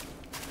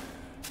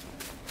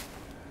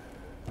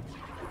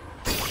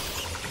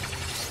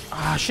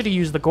 I should have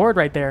used the gourd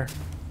right there.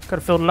 Could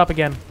have filled it up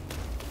again.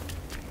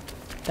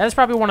 That is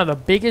probably one of the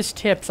biggest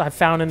tips I've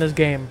found in this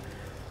game.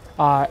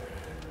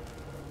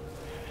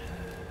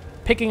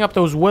 Picking up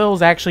those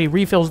wills actually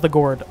refills the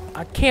gourd.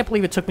 I can't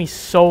believe it took me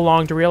so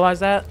long to realize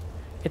that.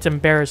 It's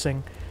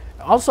embarrassing.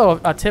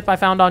 Also, a tip I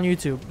found on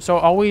YouTube. So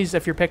always,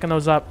 if you're picking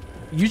those up,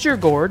 use your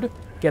gourd,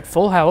 get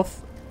full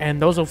health,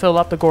 and those will fill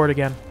up the gourd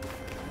again.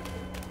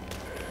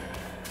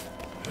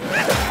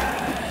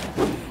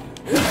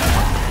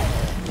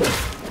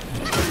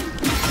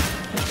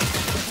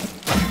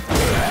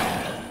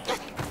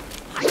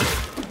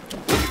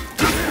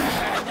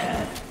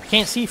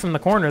 Can't see from the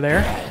corner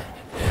there.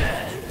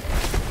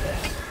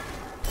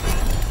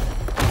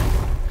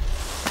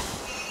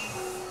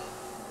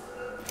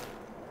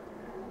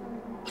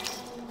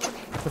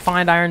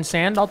 Refined iron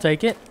sand, I'll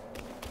take it.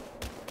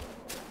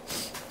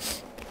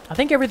 I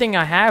think everything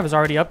I have is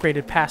already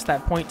upgraded past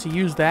that point to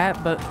use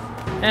that, but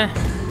eh.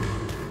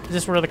 Is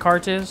this where the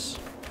cart is?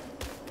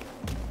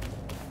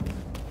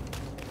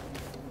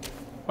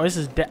 Oh, this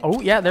is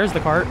oh yeah, there's the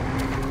cart.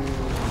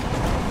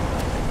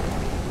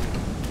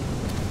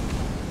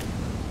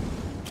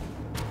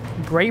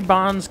 Gray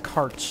Bond's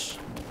carts.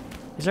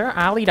 Is there an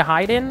alley to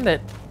hide in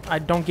that I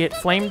don't get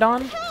flamed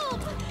on?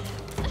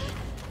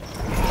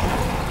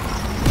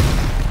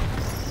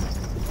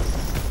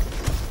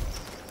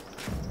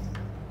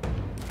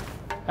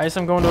 I guess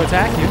I'm going to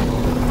attack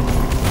you.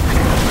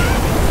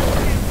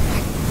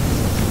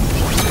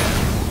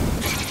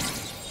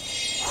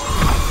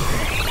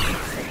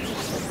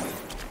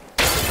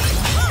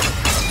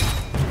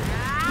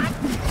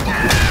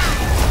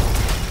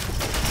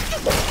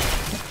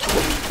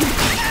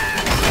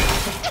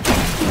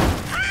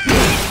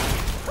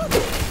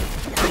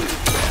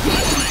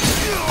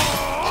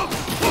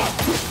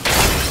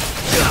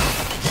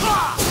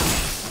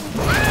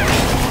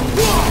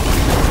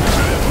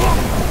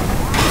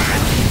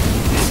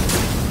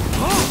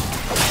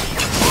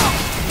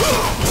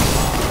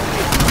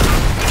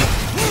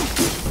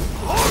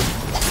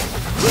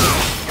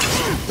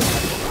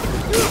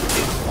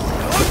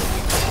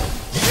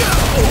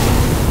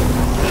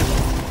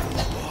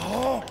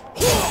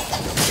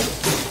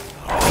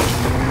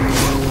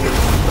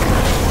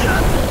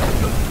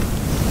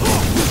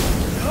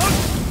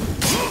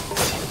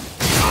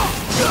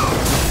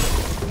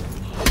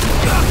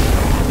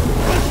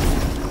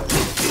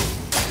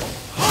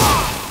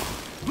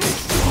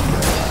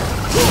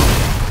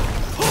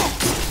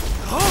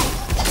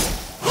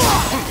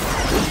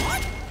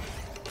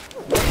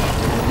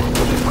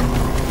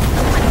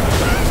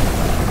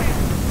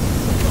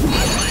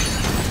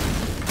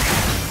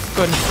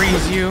 Go ahead and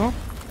freeze you.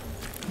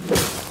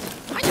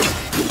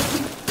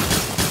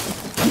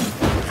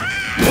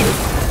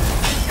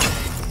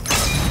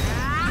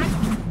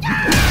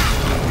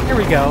 Here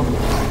we go.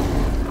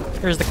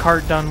 Here's the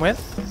cart done with.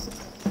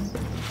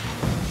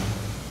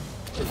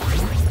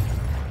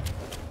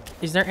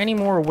 Is there any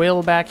more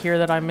will back here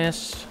that I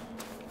missed?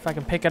 If I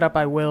can pick it up,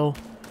 I will.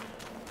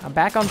 I'm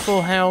back on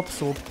full health,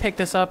 so we'll pick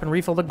this up and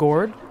refill the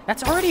gourd.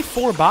 That's already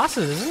 4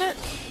 bosses, isn't it?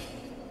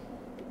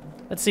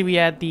 Let's see, we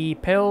had the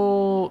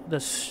pill, the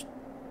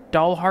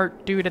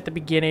Dollheart dude at the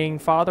beginning,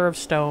 Father of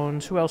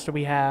Stones. Who else do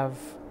we have?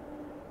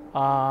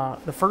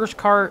 The first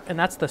cart, and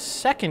that's the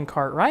second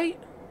cart, right?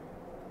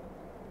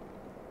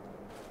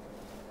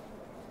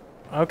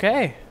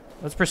 Okay,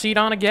 let's proceed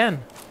on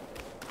again.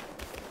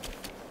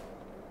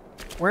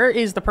 Where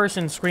is the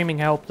person screaming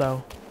help,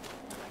 though?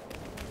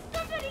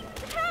 Somebody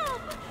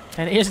help!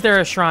 And is there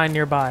a shrine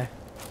nearby?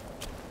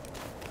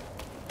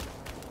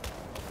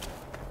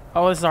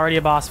 Oh, this is already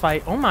a boss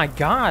fight. Oh my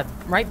god.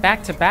 Right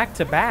back to back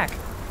to back.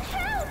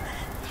 Help!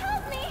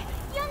 Help me,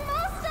 young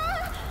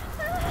master!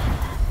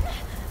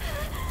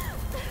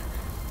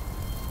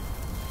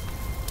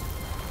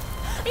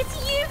 It's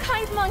you,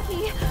 kind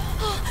monkey!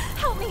 Oh,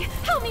 help me,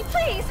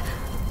 please!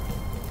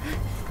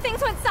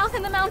 Things went south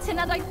in the mountain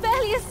and I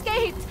barely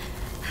escaped.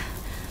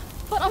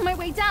 But on my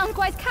way down,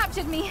 Guys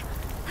captured me.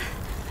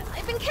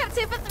 I've been kept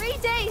here for 3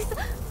 days.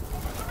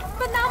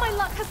 But now my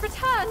luck has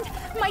returned.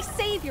 My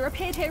savior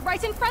appeared here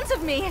right in front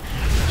of me.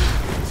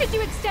 Should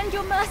you extend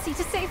your mercy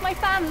to save my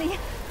family?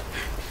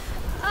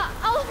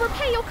 I'll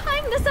repay your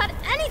kindness at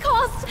any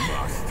cost.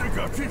 Master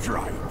got it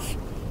right.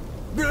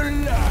 The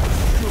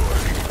last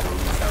glory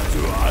goes out to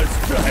us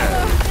to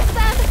hell.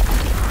 Then,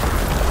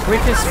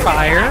 With his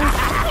fire.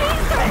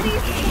 please don't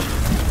leave me.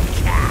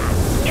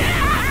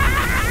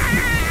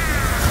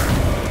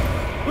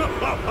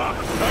 And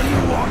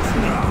what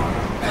now?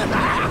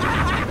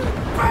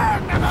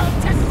 Burn them all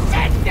to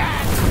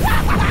cinders!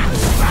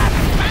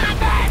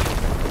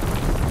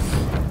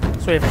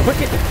 So we have a quick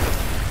hit.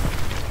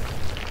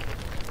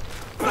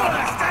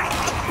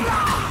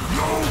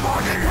 No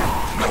money,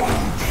 no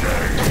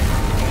shame.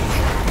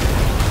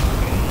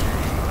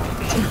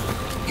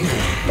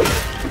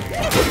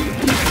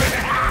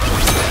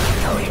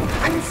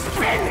 And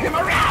spin him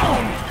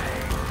around!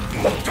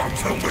 Don't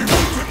tell me what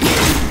to do!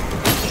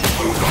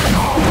 Look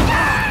out!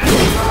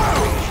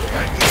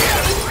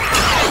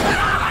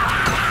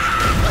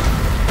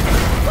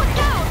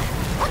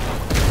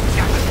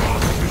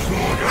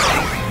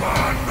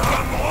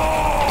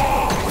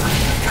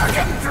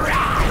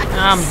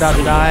 I'm about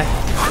to die.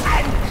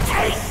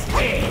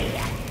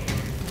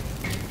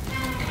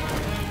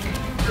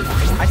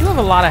 I do have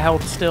a lot of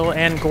health still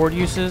and gourd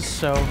uses,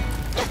 so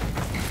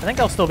I think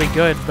I'll still be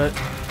good, but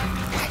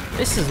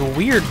this is a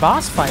weird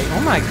boss fight.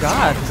 Oh my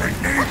god.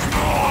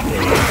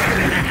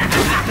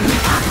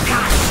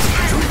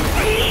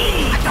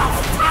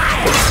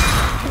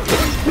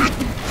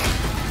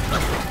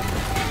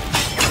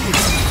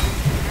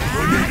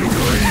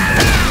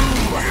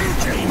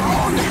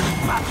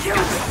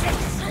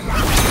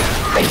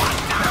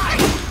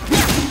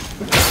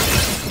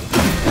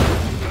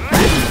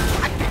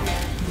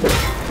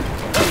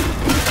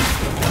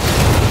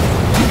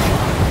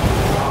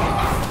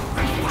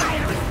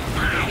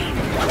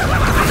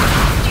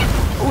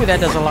 Ooh, that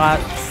does a lot.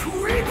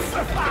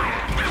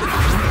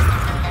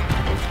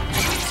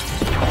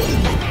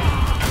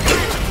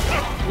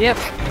 Yep.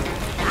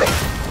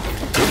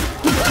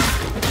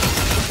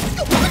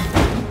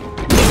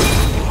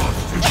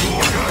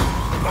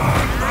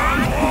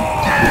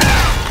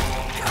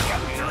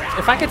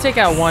 If I could take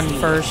out one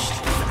first.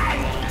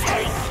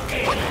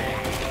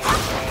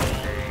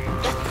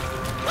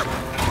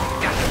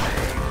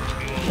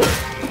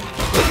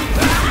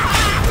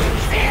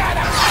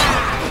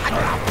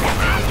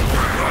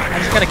 I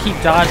just gotta keep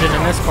dodging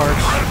in this part.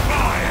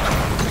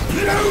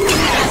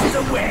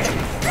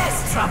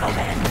 Less trouble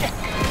then.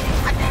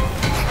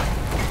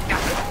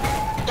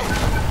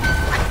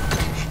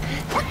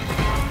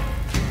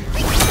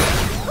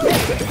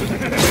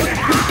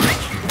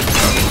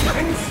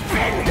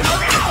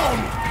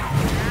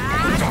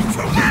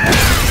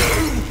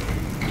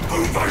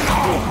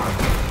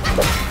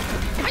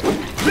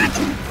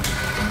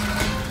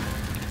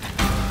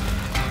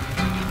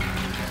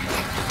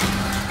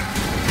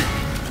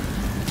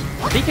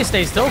 If he could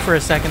stay still for a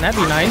second, that'd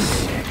be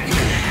nice.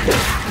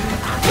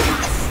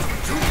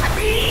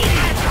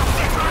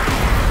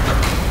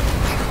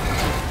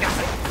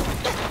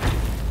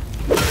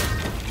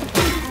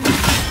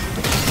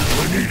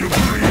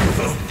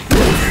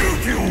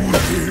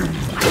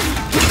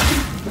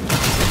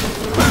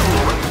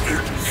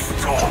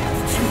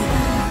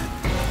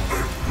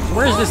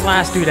 Where's this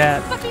last dude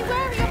at? But be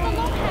wary of the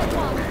long-haired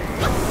one.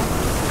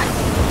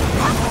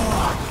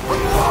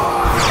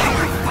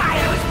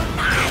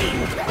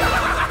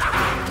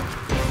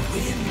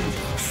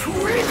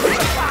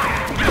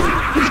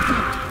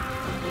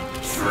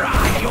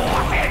 Try your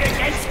head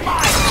against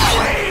my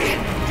blade!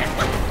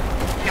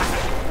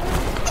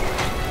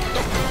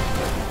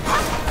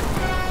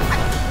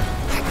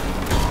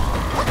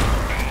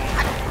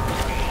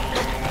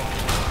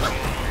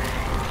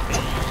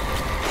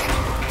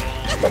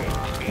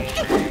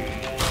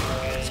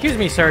 Excuse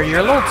me, sir. You're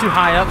a little too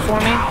high up for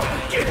me.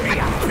 Give me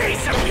a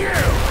piece of you!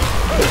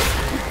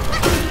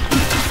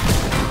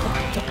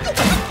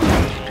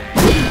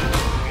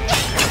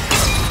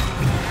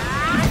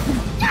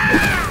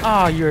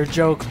 Oh, you're a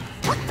joke.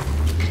 Look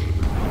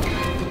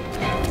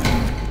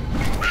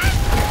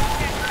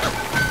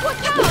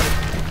out!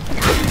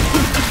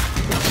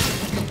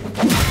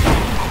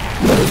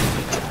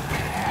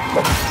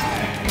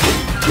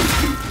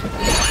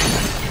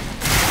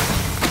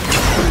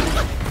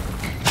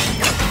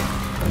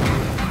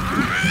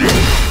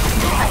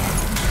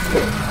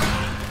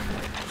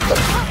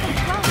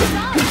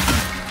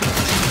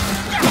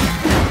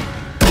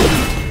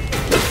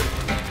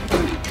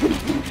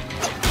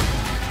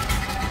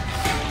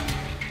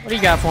 What do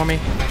you got for me?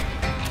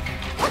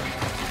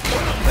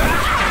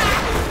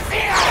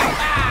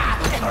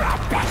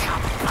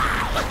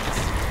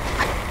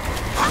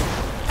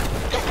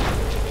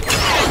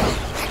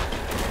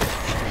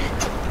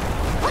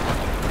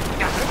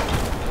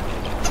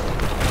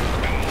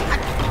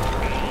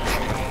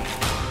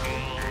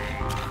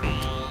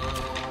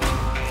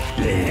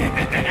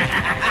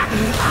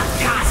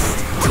 Just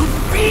to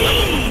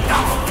be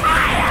the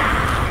fire!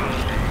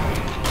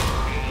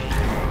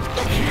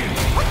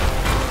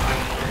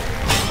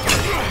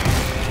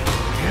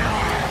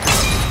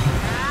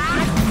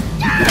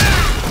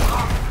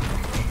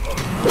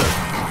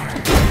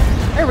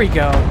 There we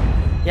go.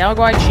 Yellow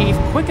Guy Chief,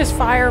 quick as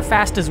fire,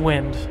 fast as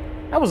wind.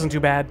 That wasn't too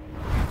bad.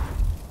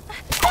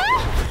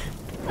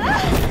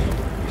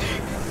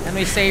 And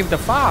we saved the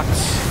fox.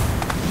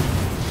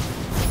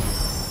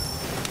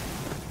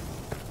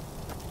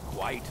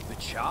 Quite the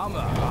charmer,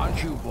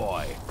 aren't you,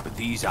 boy? But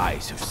these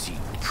eyes have seen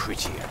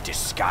prettier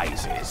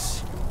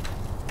disguises.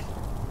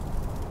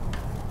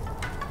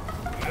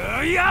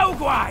 Yao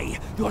Guai!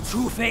 Your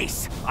true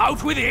face!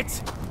 Out with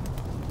it!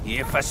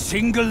 If a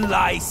single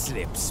lie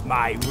slips,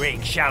 my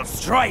rake shall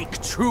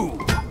strike true.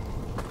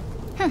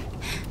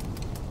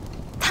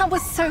 That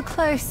was so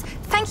close.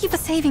 Thank you for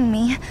saving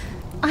me.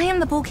 I am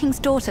the Bull King's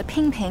daughter,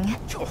 Ping Ping.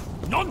 Oh,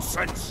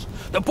 nonsense!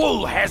 The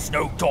bull has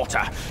no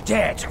daughter.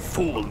 Dare to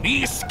fool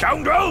me,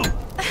 scoundrel!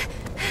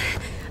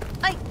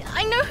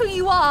 I know who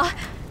you are.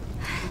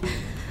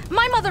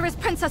 My mother is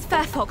Princess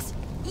Fairfox.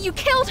 You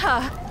killed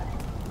her.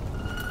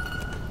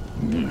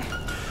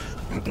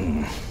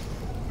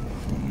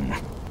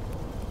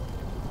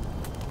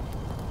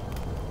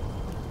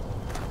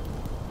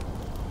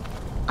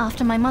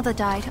 After my mother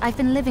died, I've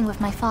been living with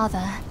my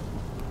father.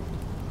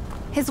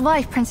 His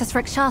wife, Princess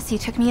Rakshasi,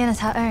 took me in as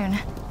her own.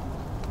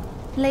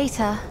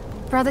 Later,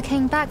 brother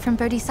came back from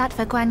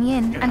Bodhisattva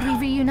Guanyin, and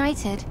we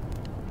reunited.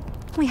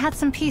 We had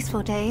some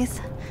peaceful days.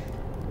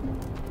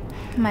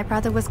 My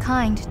brother was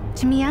kind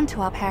to me and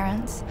to our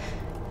parents.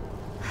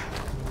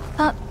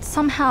 But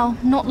somehow,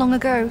 not long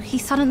ago, he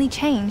suddenly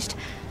changed.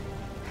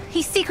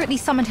 He secretly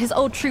summoned his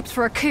old troops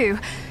for a coup,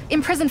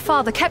 imprisoned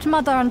father, kept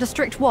mother under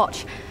strict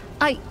watch.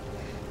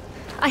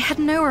 I had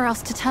nowhere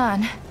else to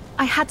turn.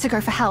 I had to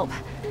go for help.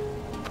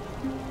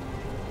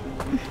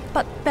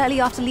 But barely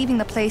after leaving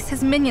the place,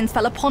 his minions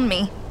fell upon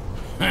me.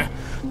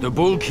 The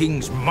Bull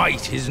King's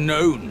might is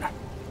known.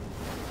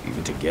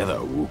 Even together,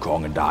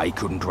 Wukong and I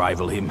couldn't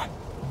rival him.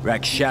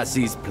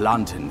 Rakshasi's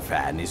plantain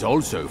fan is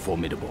also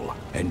formidable.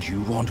 And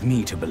you want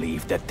me to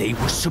believe that they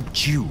were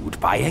subdued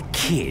by a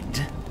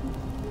kid?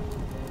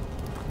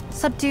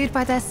 Subdued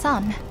by their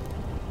son.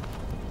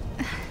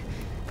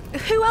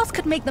 Who else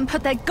could make them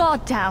put their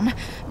guard down?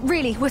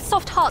 Really, with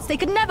soft hearts, they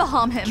could never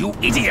harm him. You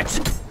idiot!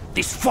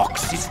 This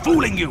fox is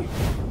fooling you!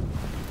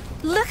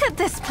 Look at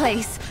this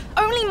place!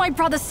 Only my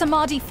brother's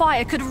Samadhi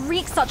fire could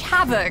wreak such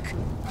havoc!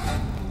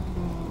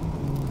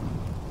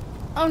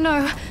 Oh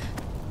no.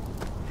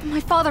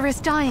 My father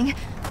is dying.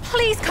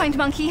 Please, kind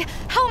monkey,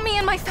 help me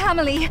and my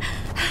family!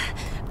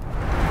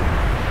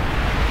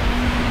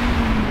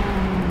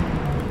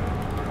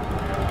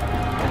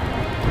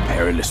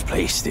 Perilous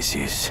place this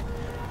is.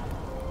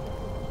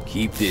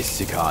 Keep this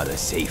cicada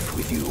safe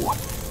with you.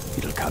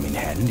 It'll come in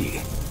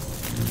handy.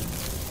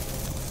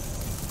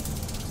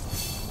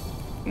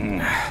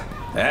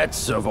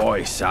 That's a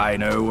voice I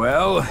know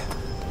well.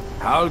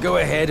 I'll go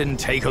ahead and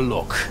take a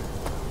look.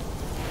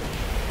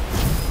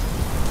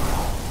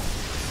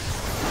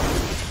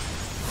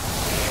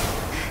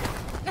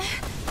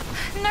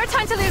 No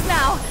time to lose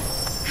now!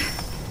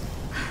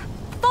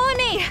 Follow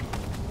me!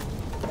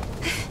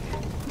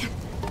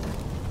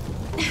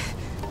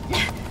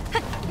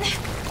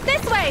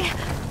 This way!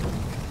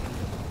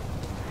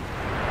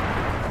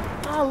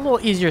 A little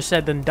easier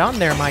said than done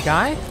there, my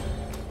guy.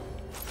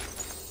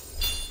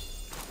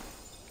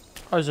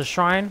 Oh, there's a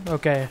shrine?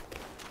 Okay.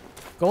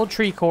 Gold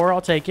tree core, I'll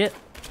take it.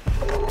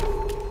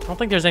 I don't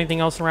think there's anything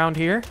else around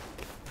here.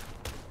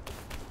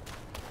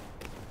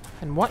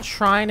 And what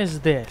shrine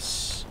is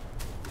this?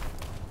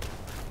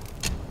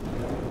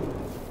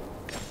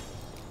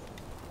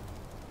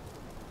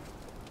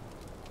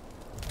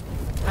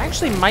 I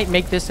actually might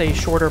make this a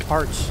shorter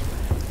part.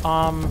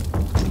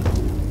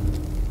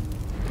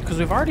 Because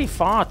we've already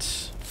fought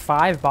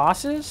 5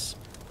 bosses.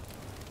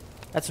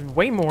 That's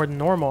way more than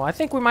normal. I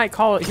think we might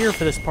call it here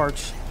for this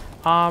part.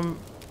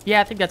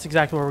 Yeah, I think that's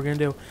exactly what we're going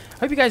to do. I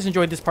hope you guys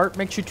enjoyed this part.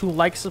 Make sure to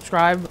like,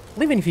 subscribe,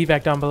 leave any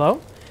feedback down below.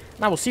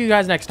 And I will see you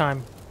guys next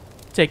time.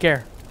 Take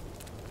care.